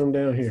can get some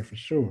down here for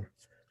sure.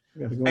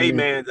 Hey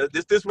man,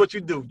 this is what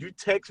you do. You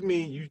text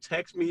me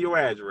your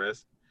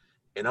address,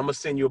 and I'm gonna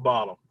send you a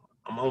bottle.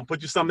 I'm gonna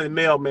put you something in the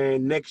mail,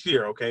 man, next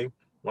year, okay?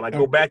 When I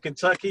go back to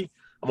Kentucky,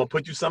 I'm gonna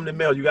put you something in the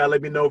mail. You gotta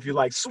let me know if you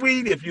like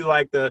sweet, if you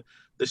like the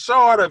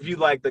Chard, or if you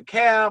like the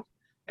Cab,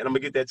 and I'm gonna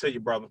get that to you,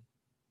 brother.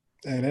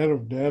 Hey,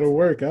 that'll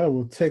work. I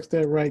will text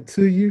that right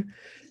to you,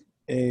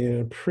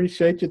 and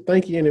appreciate you.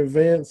 Thank you in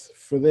advance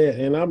for that.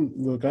 And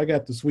I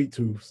got the sweet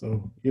tooth,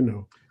 so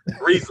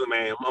Riesling,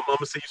 man. I'm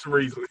gonna send you some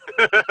Riesling.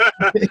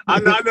 I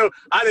know.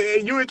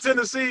 You in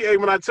Tennessee? Hey,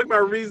 when I took my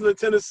Riesling to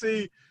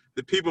Tennessee,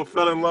 the people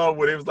fell in love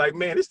with it. It was like,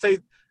 man, this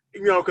tastes,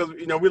 because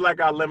we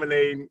like our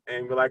lemonade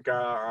and we like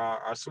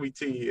our sweet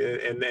tea,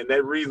 and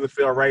that Riesling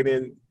fell right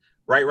in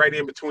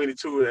between the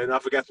two, and I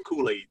forgot some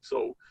Kool-Aid.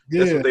 So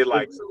that's what they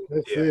like. So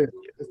yeah.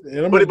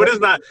 But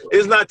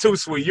it's not too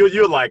sweet.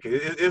 You'll like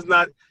it. It's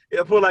not.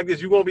 It'll put it like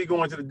this: you won't be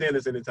going to the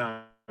dentist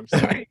anytime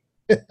soon.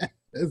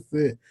 That's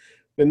it.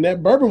 And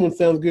that bourbon one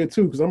sounds good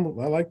too, because I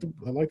like the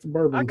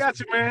bourbon. I got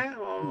you, man.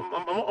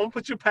 I'm gonna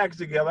put your package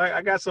together.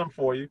 I got something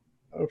for you.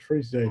 I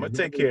appreciate it. I'm going to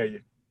take care of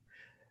you.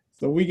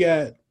 So we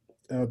got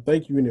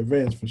thank you in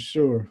advance for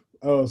sure.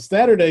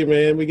 Saturday,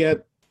 man, we got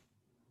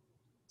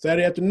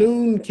Saturday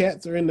afternoon.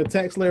 Cats are in the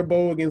TaxSlayer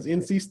Bowl against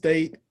NC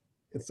State.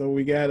 And so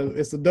we got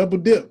it's a double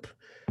dip.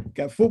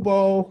 Got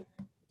football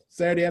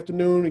Saturday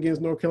afternoon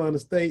against North Carolina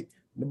State.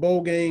 The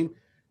bowl game,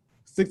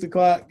 6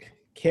 o'clock.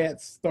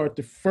 Cats start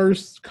the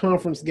first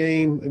conference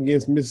game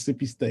against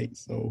Mississippi State.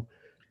 So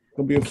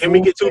it'll be Can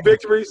we get 2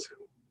 victories?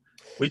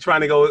 We're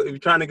trying to go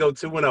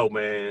 2-0,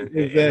 man.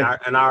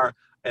 Exactly.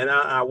 And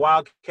our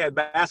Wildcat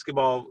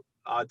basketball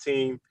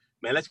team,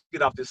 man, let's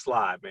get off this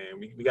slide, man.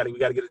 We got to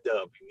get a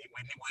dub.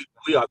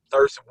 We are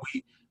thirsty.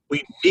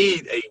 We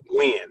need a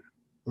win.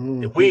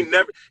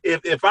 Mm-hmm.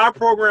 If our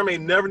program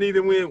ain't never need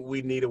a win,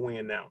 we need a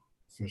win now.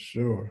 For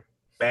sure.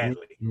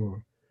 Badly. For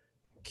sure.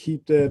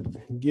 Keep that,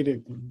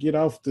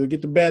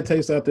 get the bad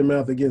taste out their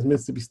mouth against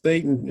Mississippi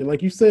State. And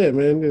like you said,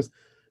 man,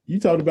 you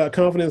talked about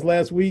confidence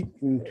last week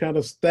and kind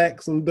of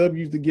stack some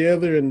W's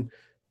together and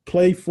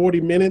play 40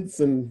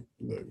 minutes and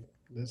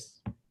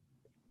let's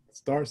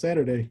start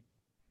Saturday.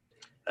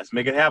 Let's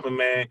make it happen,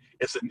 man.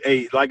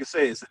 Like I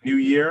said, it's a new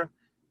year.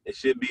 It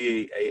should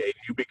be a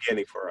new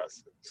beginning for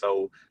us.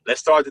 So let's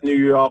start the new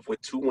year off with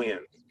 2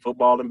 wins,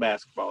 football and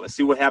basketball. Let's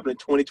see what happened in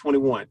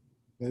 2021.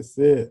 That's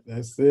it.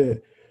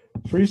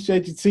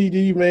 Appreciate you,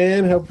 TD,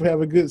 man. Hope you have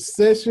a good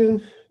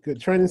session,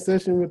 good training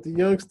session with the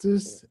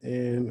youngsters,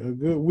 and a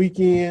good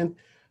weekend,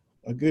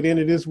 a good end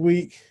of this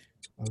week,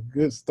 a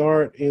good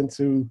start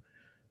into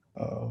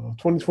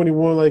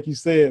 2021, like you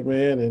said,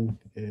 man.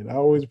 And I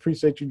always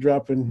appreciate you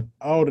dropping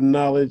all the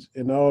knowledge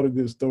and all the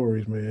good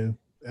stories, man.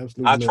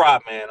 Absolutely. I try,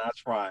 man. I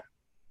try.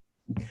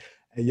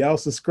 And y'all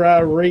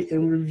subscribe, rate,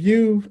 and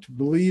review to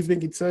Believe in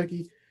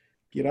Kentucky.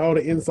 Get all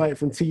the insight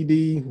from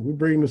TD. We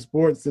bring the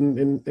sports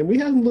and we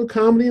have a little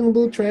comedy and a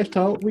little trash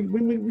talk. We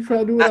try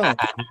to do it all.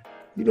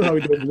 You know how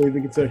we do Believe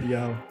in Kentucky,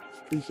 y'all.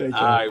 Appreciate y'all.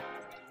 All right.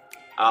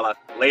 Holla.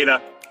 Later.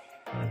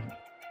 All right.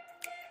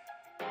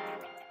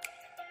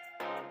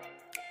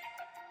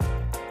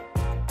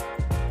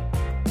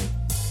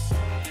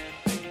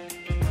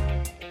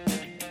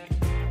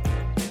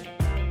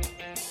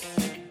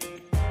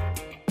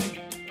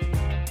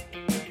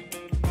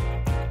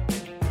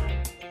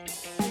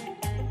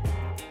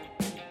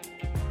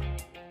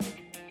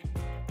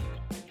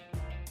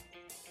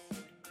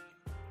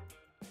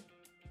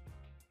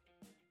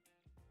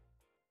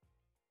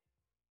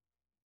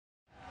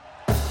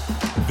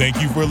 Thank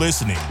you for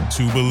listening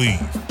to Believe.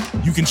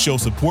 You can show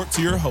support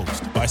to your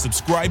host by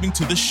subscribing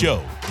to the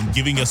show and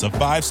giving us a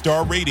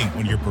 5-star rating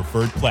on your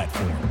preferred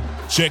platform.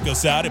 Check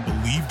us out at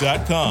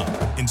Believe.com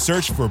and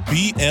search for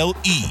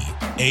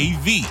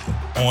BLEAV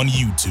on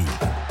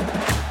YouTube.